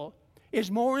people is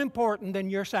more important than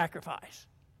your sacrifice.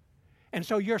 And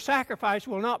so your sacrifice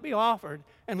will not be offered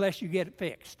unless you get it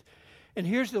fixed. And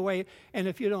here's the way, and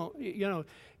if you don't,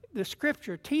 the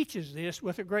Scripture teaches this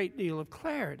with a great deal of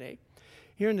clarity.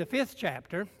 Here in the 5th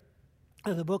chapter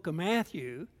of the book of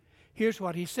Matthew, here's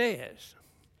what he says.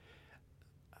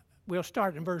 We'll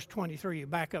start in verse 23,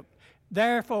 back up.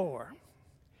 Therefore,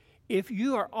 if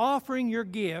you are offering your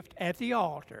gift at the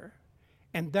altar,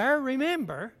 and there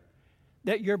remember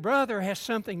that your brother has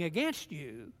something against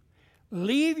you,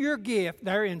 leave your gift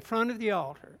there in front of the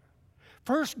altar.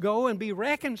 First go and be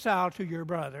reconciled to your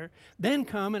brother, then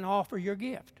come and offer your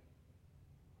gift.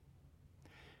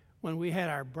 When we had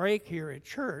our break here at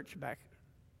church back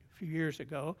a few years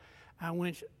ago, I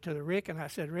went to Rick and I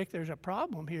said, Rick, there's a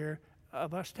problem here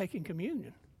of us taking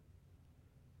communion.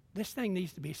 This thing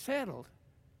needs to be settled.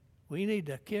 We need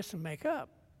to kiss and make up.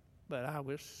 But I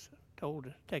was told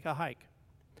to take a hike.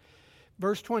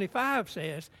 Verse 25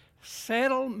 says,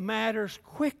 settle matters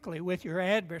quickly with your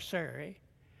adversary,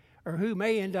 or who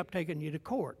may end up taking you to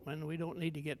court when we don't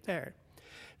need to get there.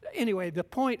 Anyway, the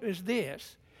point is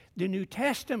this. The New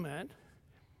Testament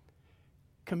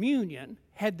communion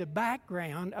had the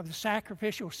background of the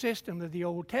sacrificial system of the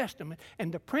Old Testament,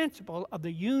 and the principle of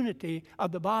the unity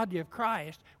of the body of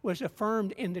Christ was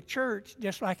affirmed in the church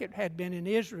just like it had been in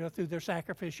Israel through their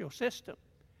sacrificial system.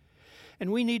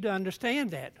 And we need to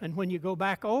understand that. And when you go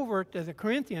back over to the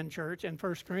Corinthian church in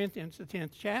 1 Corinthians, the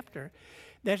 10th chapter,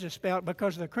 that's a spell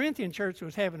because the Corinthian church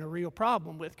was having a real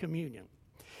problem with communion.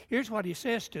 Here's what he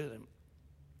says to them.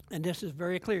 And this is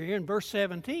very clear. Here in verse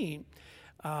 17,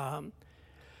 10,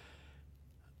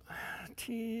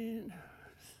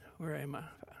 where am I?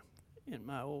 In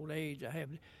my old age, I have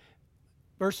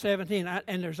verse 17,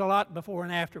 and there's a lot before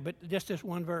and after, but just this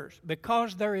one verse.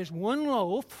 Because there is one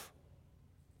loaf,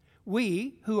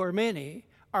 we, who are many,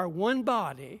 are one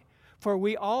body, for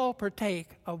we all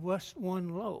partake of one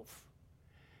loaf.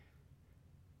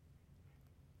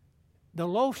 The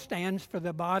loaf stands for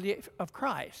the body of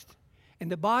Christ.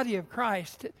 And the body of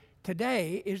Christ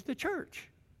today is the church.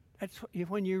 That's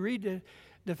when you read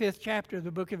the 5th chapter of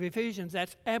the book of Ephesians,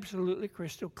 that's absolutely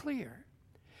crystal clear.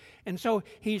 And so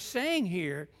he's saying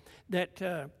here that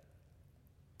the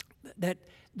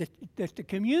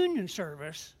communion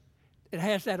service that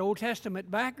has that Old Testament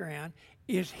background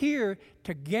is here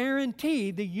to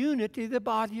guarantee the unity of the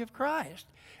body of Christ.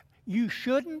 You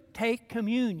shouldn't take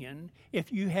communion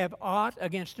if you have aught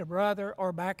against a brother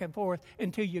or back and forth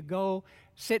until you go,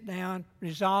 sit down,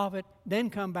 resolve it, then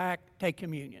come back, take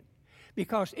communion.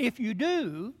 Because if you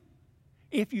do,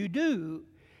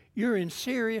 you're in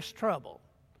serious trouble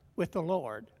with the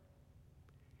Lord.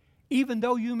 Even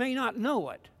though you may not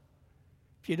know it.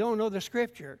 If you don't know the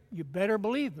Scripture, you better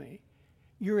believe me,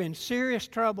 you're in serious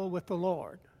trouble with the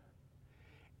Lord.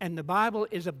 And the Bible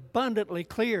is abundantly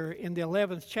clear in the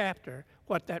 11th chapter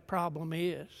what that problem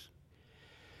is.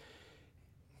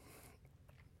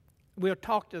 We'll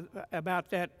talk about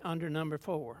that under number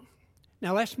 4.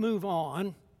 Now let's move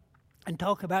on and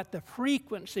talk about the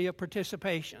frequency of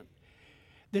participation.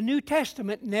 The New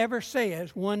Testament never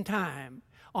says one time,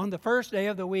 on the first day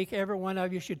of the week, every one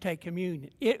of you should take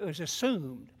communion. It was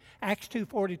assumed. Acts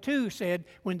 2:42 said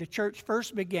when the church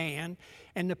first began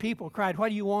and the people cried, what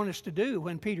do you want us to do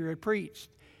when Peter had preached?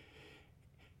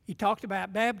 He talked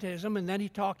about baptism, and then he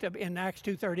talked in Acts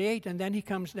 2:38, and then he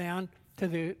comes down to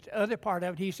the other part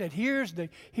of it. He said, here is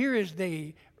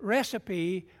the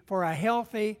recipe for a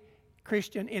healthy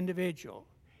Christian individual.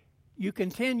 You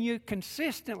continue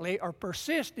consistently or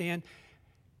persist in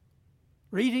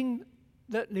reading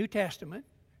the New Testament.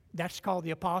 That's called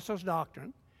the Apostles'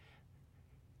 Doctrine.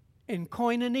 In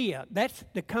koinonia, that's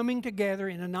the coming together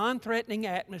in a non-threatening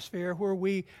atmosphere where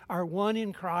we are one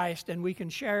in Christ and we can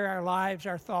share our lives,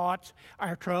 our thoughts,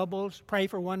 our troubles, pray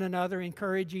for one another,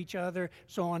 encourage each other,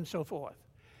 so on and so forth.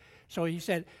 So he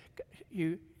said,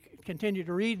 you continue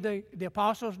to read the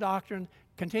Apostles' Doctrine,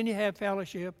 continue to have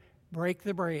fellowship, break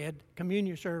the bread,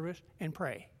 communion service, and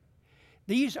pray.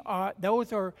 Those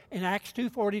are in Acts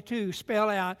 2:42 spell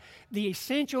out the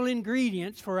essential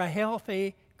ingredients for a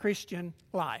healthy Christian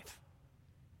life.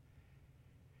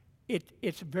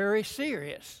 It's very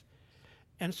serious.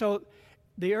 And so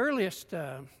the early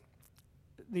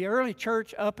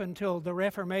church up until the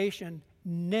Reformation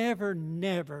never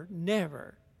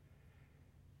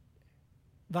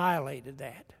violated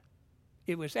that.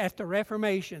 It was at the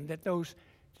Reformation that those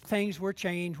things were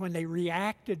changed when they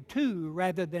reacted to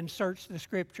rather than search the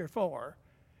Scripture for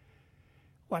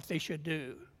what they should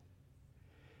do.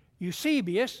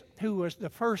 Eusebius, who was the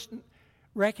first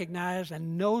recognized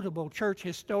and notable church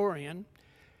historian,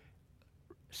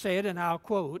 said, and I'll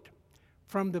quote,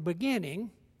 "From the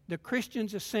beginning, the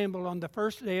Christians assembled on the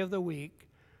first day of the week,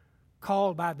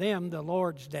 called by them the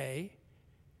Lord's Day,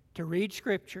 to read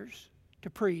Scriptures, to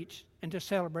preach, and to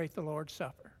celebrate the Lord's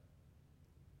Supper."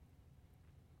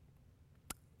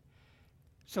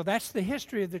 So that's the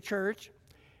history of the church.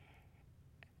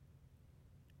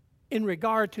 In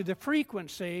regard to the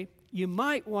frequency, you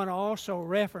might want to also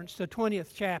reference the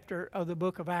 20th chapter of the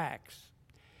book of Acts.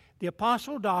 The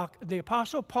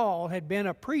Apostle Paul had been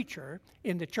a preacher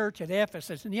in the church at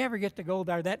Ephesus, and you ever get to go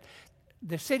there,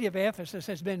 the city of Ephesus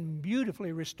has been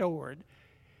beautifully restored.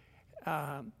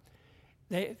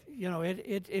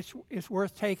 It's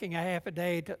worth taking a half a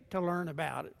day to learn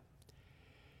about it.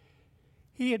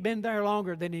 He had been there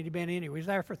longer than he'd been anyway. He was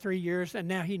there for 3 years, and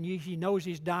now he knows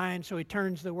he's dying, so he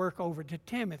turns the work over to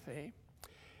Timothy.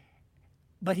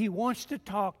 But he wants to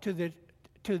talk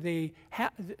they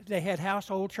had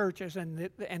household churches, and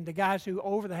the guys who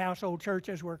over the household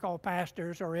churches were called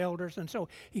pastors or elders, and so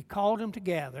he called them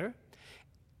together,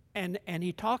 and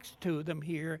he talks to them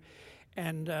here,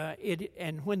 and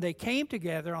when they came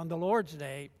together on the Lord's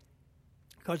Day,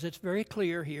 because it's very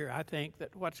clear here, I think,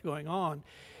 that what's going on.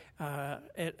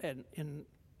 If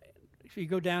you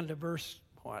go down to verse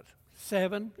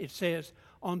 7, it says,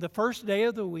 "On the first day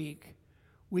of the week,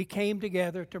 we came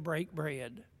together to break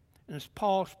bread." And as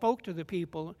Paul spoke to the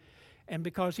people, and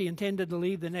because he intended to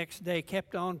leave the next day,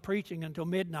 kept on preaching until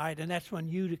midnight, and that's when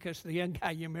Eutychus, the young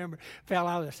guy you remember, fell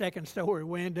out of the second-story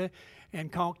window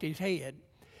and conked his head.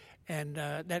 And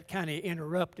that kind of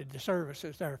interrupted the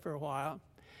services there for a while.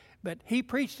 But he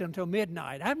preached until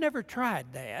midnight. I've never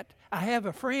tried that. I have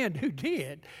a friend who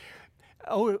did.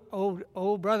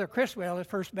 Old brother Criswell at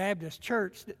First Baptist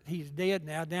Church, he's dead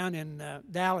now, down in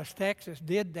Dallas, Texas,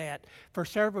 did that for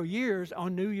several years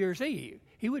on New Year's Eve.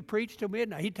 He would preach till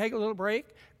midnight. He'd take a little break,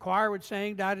 choir would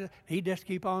sing, he'd just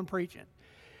keep on preaching.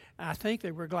 I think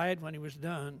they were glad when he was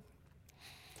done.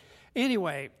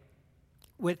 Anyway,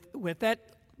 with that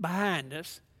behind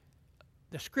us,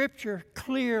 the Scripture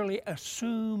clearly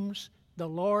assumes the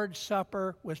Lord's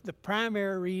Supper was the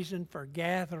primary reason for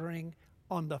gathering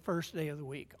on the first day of the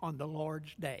week, on the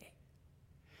Lord's Day.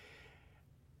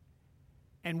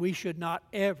 And we should not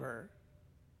ever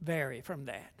vary from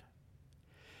that.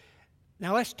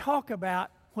 Now let's talk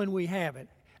about when we have it.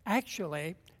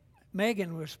 Actually,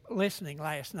 Megan was listening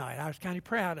last night. I was kind of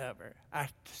proud of her. I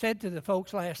said to the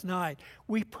folks last night,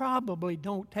 we probably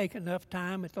don't take enough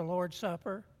time at the Lord's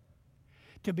Supper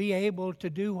to be able to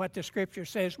do what the Scripture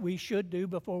says we should do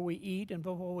before we eat and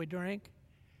before we drink.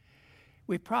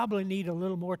 We probably need a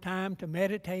little more time to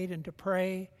meditate and to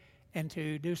pray and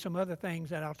to do some other things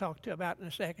that I'll talk to about in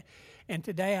a second. And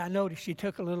today I noticed she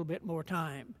took a little bit more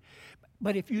time.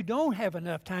 But if you don't have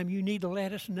enough time, you need to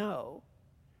let us know,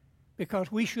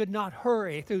 because we should not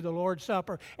hurry through the Lord's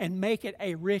Supper and make it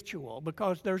a ritual,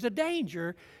 because there's a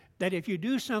danger that if you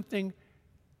do something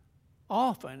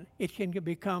often, it can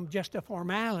become just a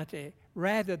formality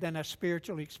rather than a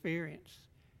spiritual experience.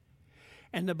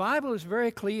 And the Bible is very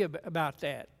clear about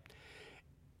that.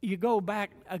 You go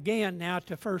back again now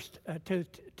to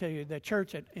to the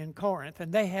church in Corinth,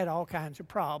 and they had all kinds of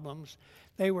problems.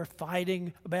 They were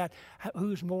fighting about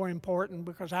who's more important,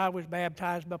 because I was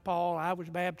baptized by Paul, I was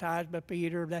baptized by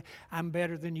Peter, I'm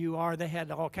better than you are. They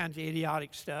had all kinds of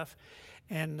idiotic stuff.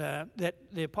 And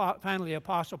finally the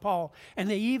Apostle Paul, and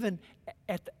they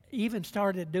even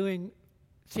started doing,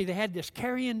 they had this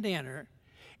carrying dinner,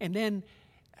 and then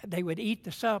they would eat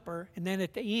the supper, and then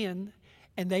at the end,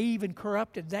 and they even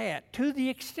corrupted that to the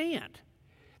extent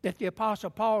that the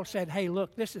Apostle Paul said, hey,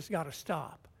 look, this has got to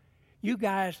stop. You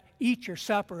guys eat your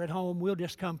supper at home, we'll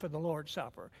just come for the Lord's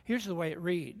Supper. Here's the way it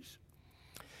reads.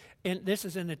 And this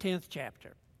is in the 10th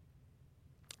chapter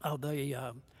of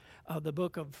the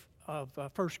book of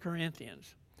 1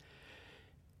 Corinthians.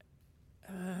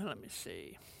 Let me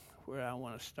see where I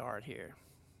want to start here.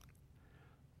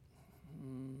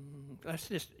 Let's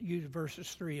just use verses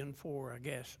 3 and 4, I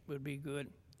guess, would be good.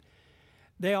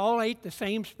 They all ate the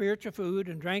same spiritual food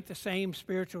and drank the same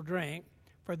spiritual drink,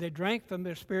 for they drank from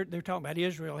the Spirit. They're talking about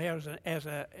Israel as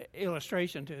an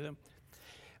illustration to them.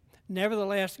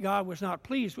 Nevertheless, God was not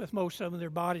pleased with most of them.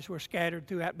 Their bodies were scattered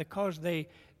throughout because they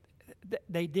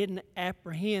didn't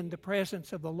apprehend the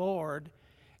presence of the Lord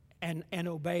and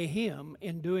obey Him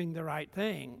in doing the right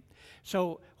thing.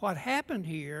 So what happened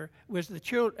here was the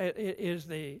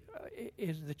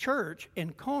church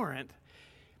in Corinth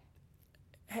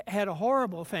had a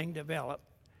horrible thing develop.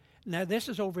 Now this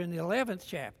is over in the 11th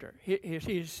chapter.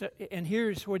 And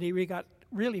here's when he got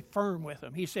really firm with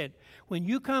them. He said, when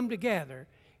you come together,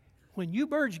 when you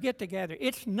birds get together,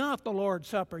 it's not the Lord's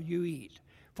Supper you eat.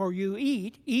 For you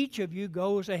eat, each of you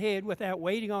goes ahead without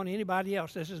waiting on anybody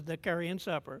else. This is the carrying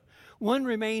supper. One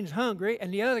remains hungry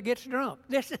and the other gets drunk.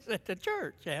 This is at the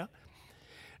church, yeah.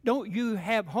 Don't you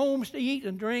have homes to eat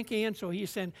and drink in? So he's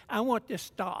saying, I want this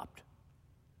stopped.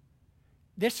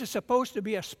 This is supposed to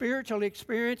be a spiritual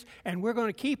experience, and we're going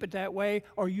to keep it that way,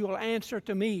 or you'll answer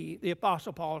to me, the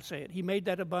Apostle Paul said. He made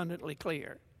that abundantly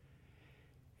clear.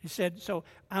 He said, so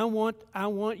I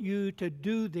want you to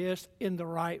do this in the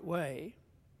right way.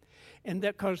 And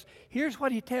that, because here's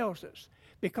what he tells us.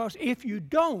 Because if you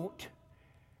don't,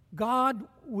 God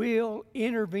will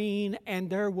intervene and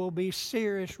there will be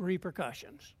serious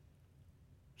repercussions.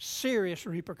 Serious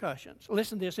repercussions.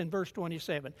 Listen to this in verse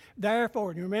 27. Therefore,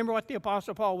 and you remember what the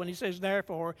Apostle Paul, when he says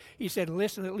therefore, he said,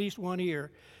 listen at least one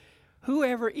ear.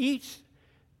 Whoever eats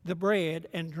the bread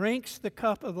and drinks the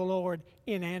cup of the Lord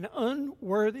in an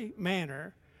unworthy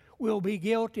manner will be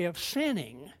guilty of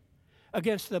sinning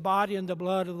against the body and the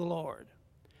blood of the Lord.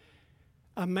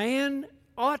 A man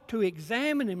ought to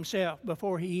examine himself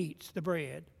before he eats the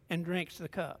bread and drinks the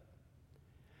cup.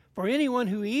 For anyone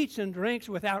who eats and drinks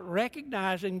without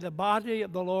recognizing the body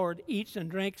of the Lord eats and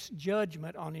drinks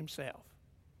judgment on himself.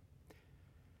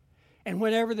 And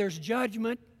whenever there's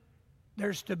judgment,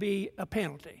 there's to be a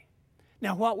penalty.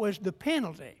 Now, what was the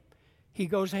penalty? He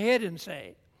goes ahead and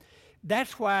says,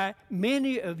 that's why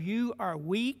many of you are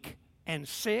weak and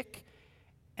sick,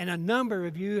 and a number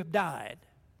of you have died.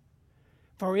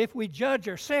 For if we judge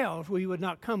ourselves, we would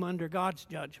not come under God's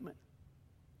judgment.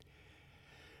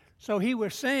 So he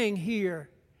was saying here,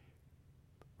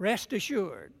 rest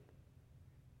assured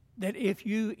that if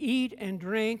you eat and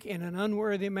drink in an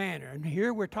unworthy manner, and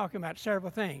here we're talking about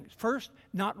several things. First,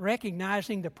 not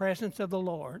recognizing the presence of the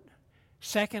Lord.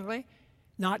 Secondly,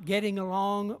 not getting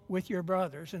along with your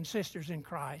brothers and sisters in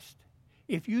Christ.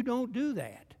 If you don't do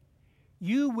that,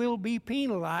 you will be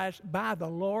penalized by the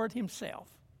Lord himself.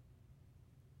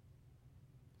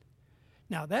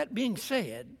 Now, that being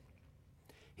said,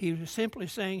 he was simply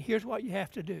saying, here's what you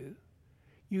have to do.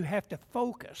 You have to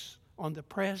focus on the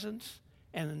presence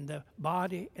and the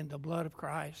body and the blood of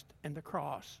Christ and the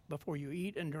cross before you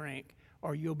eat and drink,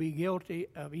 or you'll be guilty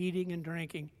of eating and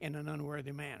drinking in an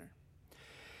unworthy manner.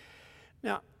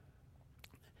 Now,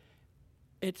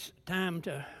 it's time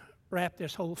to wrap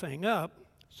this whole thing up,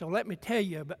 so let me tell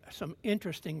you about some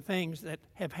interesting things that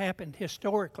have happened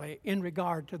historically in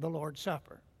regard to the Lord's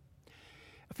Supper.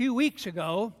 A few weeks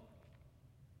ago,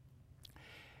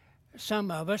 some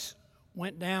of us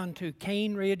went down to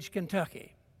Cane Ridge,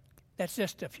 Kentucky. That's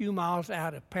just a few miles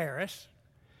out of Paris.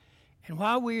 And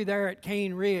while we were there at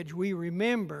Cane Ridge, we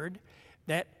remembered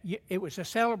that it was a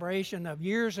celebration of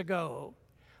years ago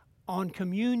on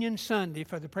Communion Sunday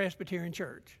for the Presbyterian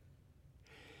Church.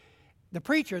 The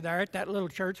preacher there at that little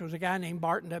church was a guy named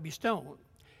Barton W. Stone.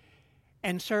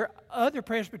 And other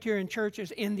Presbyterian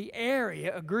churches in the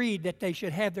area agreed that they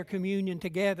should have their communion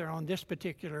together on this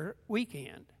particular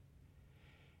weekend.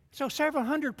 So several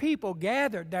hundred people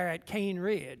gathered there at Cane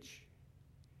Ridge,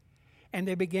 and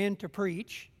they began to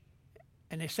preach,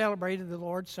 and they celebrated the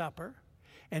Lord's Supper,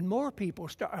 and more people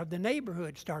of the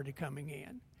neighborhood started coming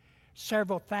in.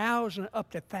 Several thousand,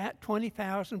 up to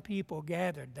 20,000 people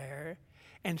gathered there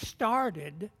and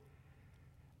started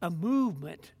a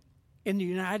movement in the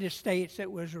United States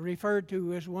that was referred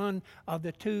to as one of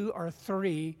the 2 or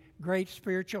 3 great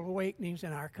spiritual awakenings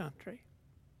in our country.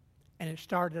 And it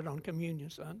started on Communion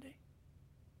Sunday,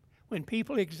 when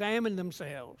people examined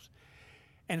themselves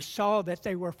and saw that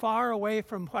they were far away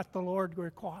from what the Lord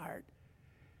required.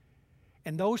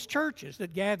 And those churches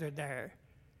that gathered there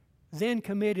then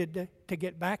committed to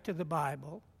get back to the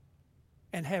Bible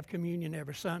and have communion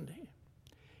every Sunday.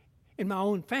 In my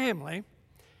own family,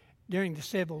 during the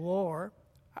Civil War,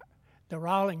 the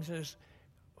Rawlingses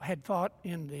had fought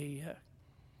in the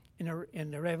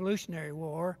Revolutionary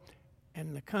War,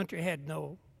 and the country had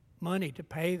no money to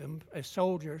pay them as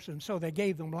soldiers, and so they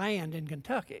gave them land in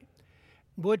Kentucky.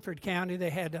 In Woodford County, they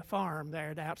had a farm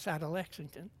there outside of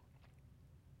Lexington.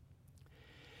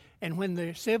 And when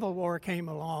the Civil War came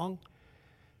along,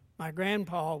 my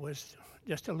grandpa was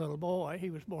just a little boy.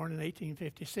 He was born in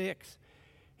 1856.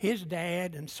 His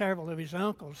dad and several of his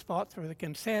uncles fought for the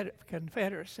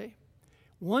Confederacy.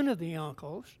 One of the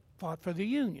uncles fought for the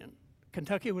Union.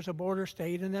 Kentucky was a border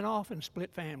state and then often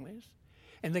split families.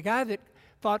 And the guy that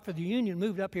fought for the Union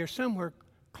moved up here somewhere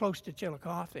close to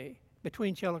Chillicothe,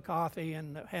 between Chillicothe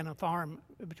and a farm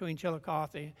between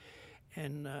Chillicothe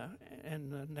and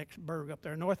the next burg up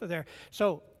there, north of there.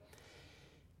 So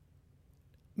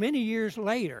many years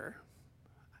later,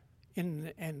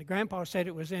 and Grandpa said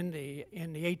it was in the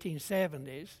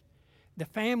 1870s, the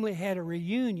family had a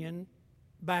reunion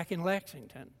back in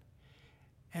Lexington,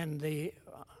 and the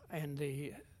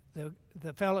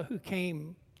fellow who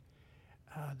came,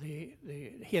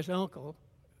 his uncle,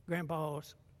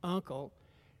 Grandpa's uncle,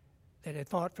 that had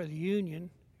fought for the Union,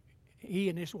 he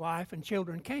and his wife and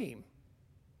children came.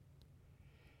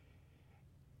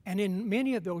 And in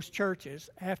many of those churches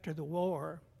after the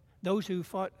war, those who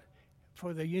fought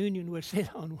for the Union would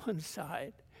sit on one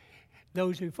side,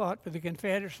 those who fought for the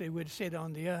Confederacy would sit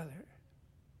on the other.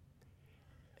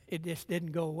 It just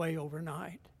didn't go away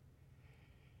overnight.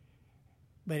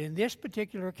 But in this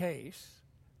particular case,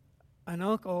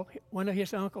 one of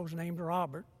his uncles named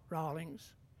Robert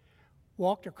Rawlings,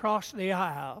 walked across the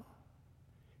aisle,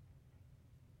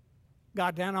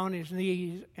 got down on his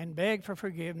knees and begged for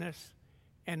forgiveness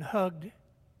and hugged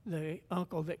the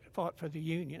uncle that fought for the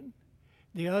Union.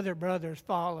 The other brothers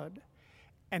followed,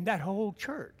 and that whole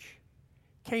church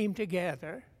came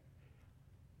together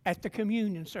at the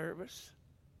communion service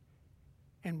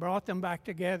and brought them back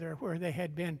together where they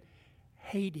had been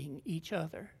hating each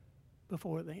other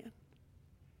before then.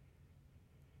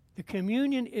 The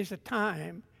communion is a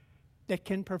time that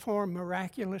can perform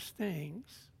miraculous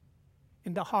things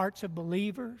in the hearts of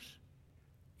believers,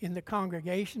 in the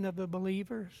congregation of the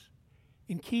believers,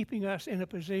 in keeping us in a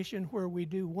position where we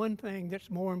do one thing that's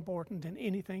more important than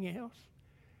anything else,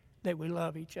 that we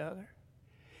love each other.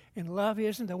 And love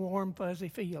isn't a warm, fuzzy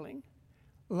feeling.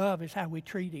 Love is how we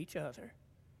treat each other.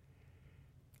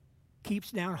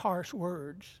 Keeps down harsh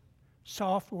words.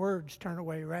 Soft words turn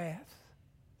away wrath,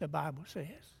 the Bible says.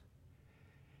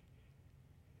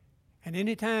 And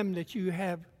any time that you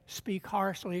speak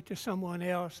harshly to someone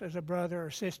else as a brother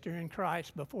or sister in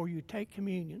Christ before you take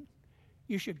communion,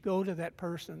 you should go to that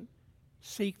person,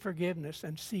 seek forgiveness,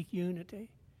 and seek unity.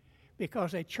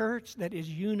 Because a church that is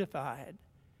unified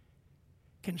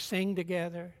can sing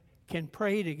together, can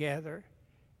pray together,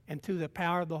 and through the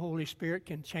power of the Holy Spirit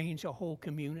can change a whole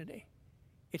community.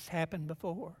 It's happened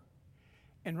before.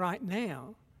 And right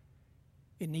now,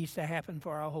 it needs to happen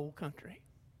for our whole country.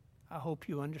 I hope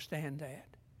you understand that.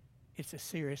 It's a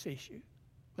serious issue.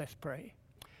 Let's pray.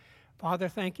 Father,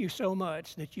 thank you so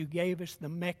much that you gave us the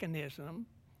mechanism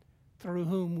through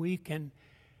whom we can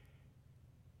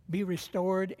be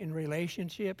restored in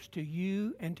relationships to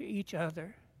you and to each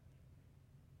other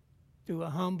through a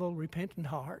humble, repentant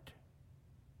heart.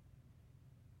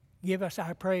 Give us,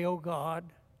 I pray, O God,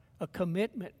 a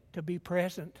commitment to be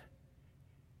present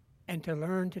and to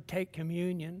learn to take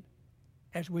communion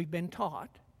as we've been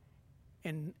taught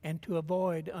and to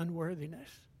avoid unworthiness.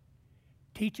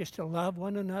 Teach us to love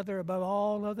one another above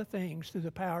all other things through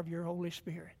the power of your Holy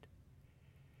Spirit.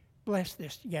 Bless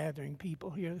this gathering people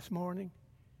here this morning.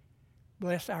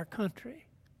 Bless our country.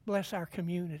 Bless our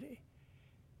community.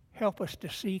 Help us to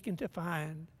seek and to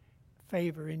find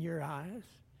favor in your eyes,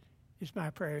 is my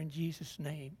prayer in Jesus'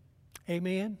 name.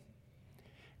 Amen.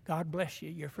 God bless you.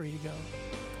 You're free to go.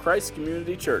 Christ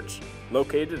Community Church,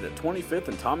 located at 25th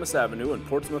and Thomas Avenue in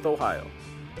Portsmouth, Ohio.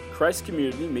 Christ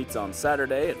Community meets on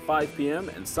Saturday at 5 p.m.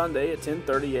 and Sunday at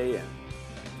 10:30 a.m.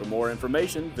 For more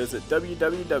information, visit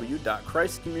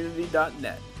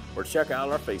www.christcommunity.net or check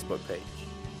out our Facebook page.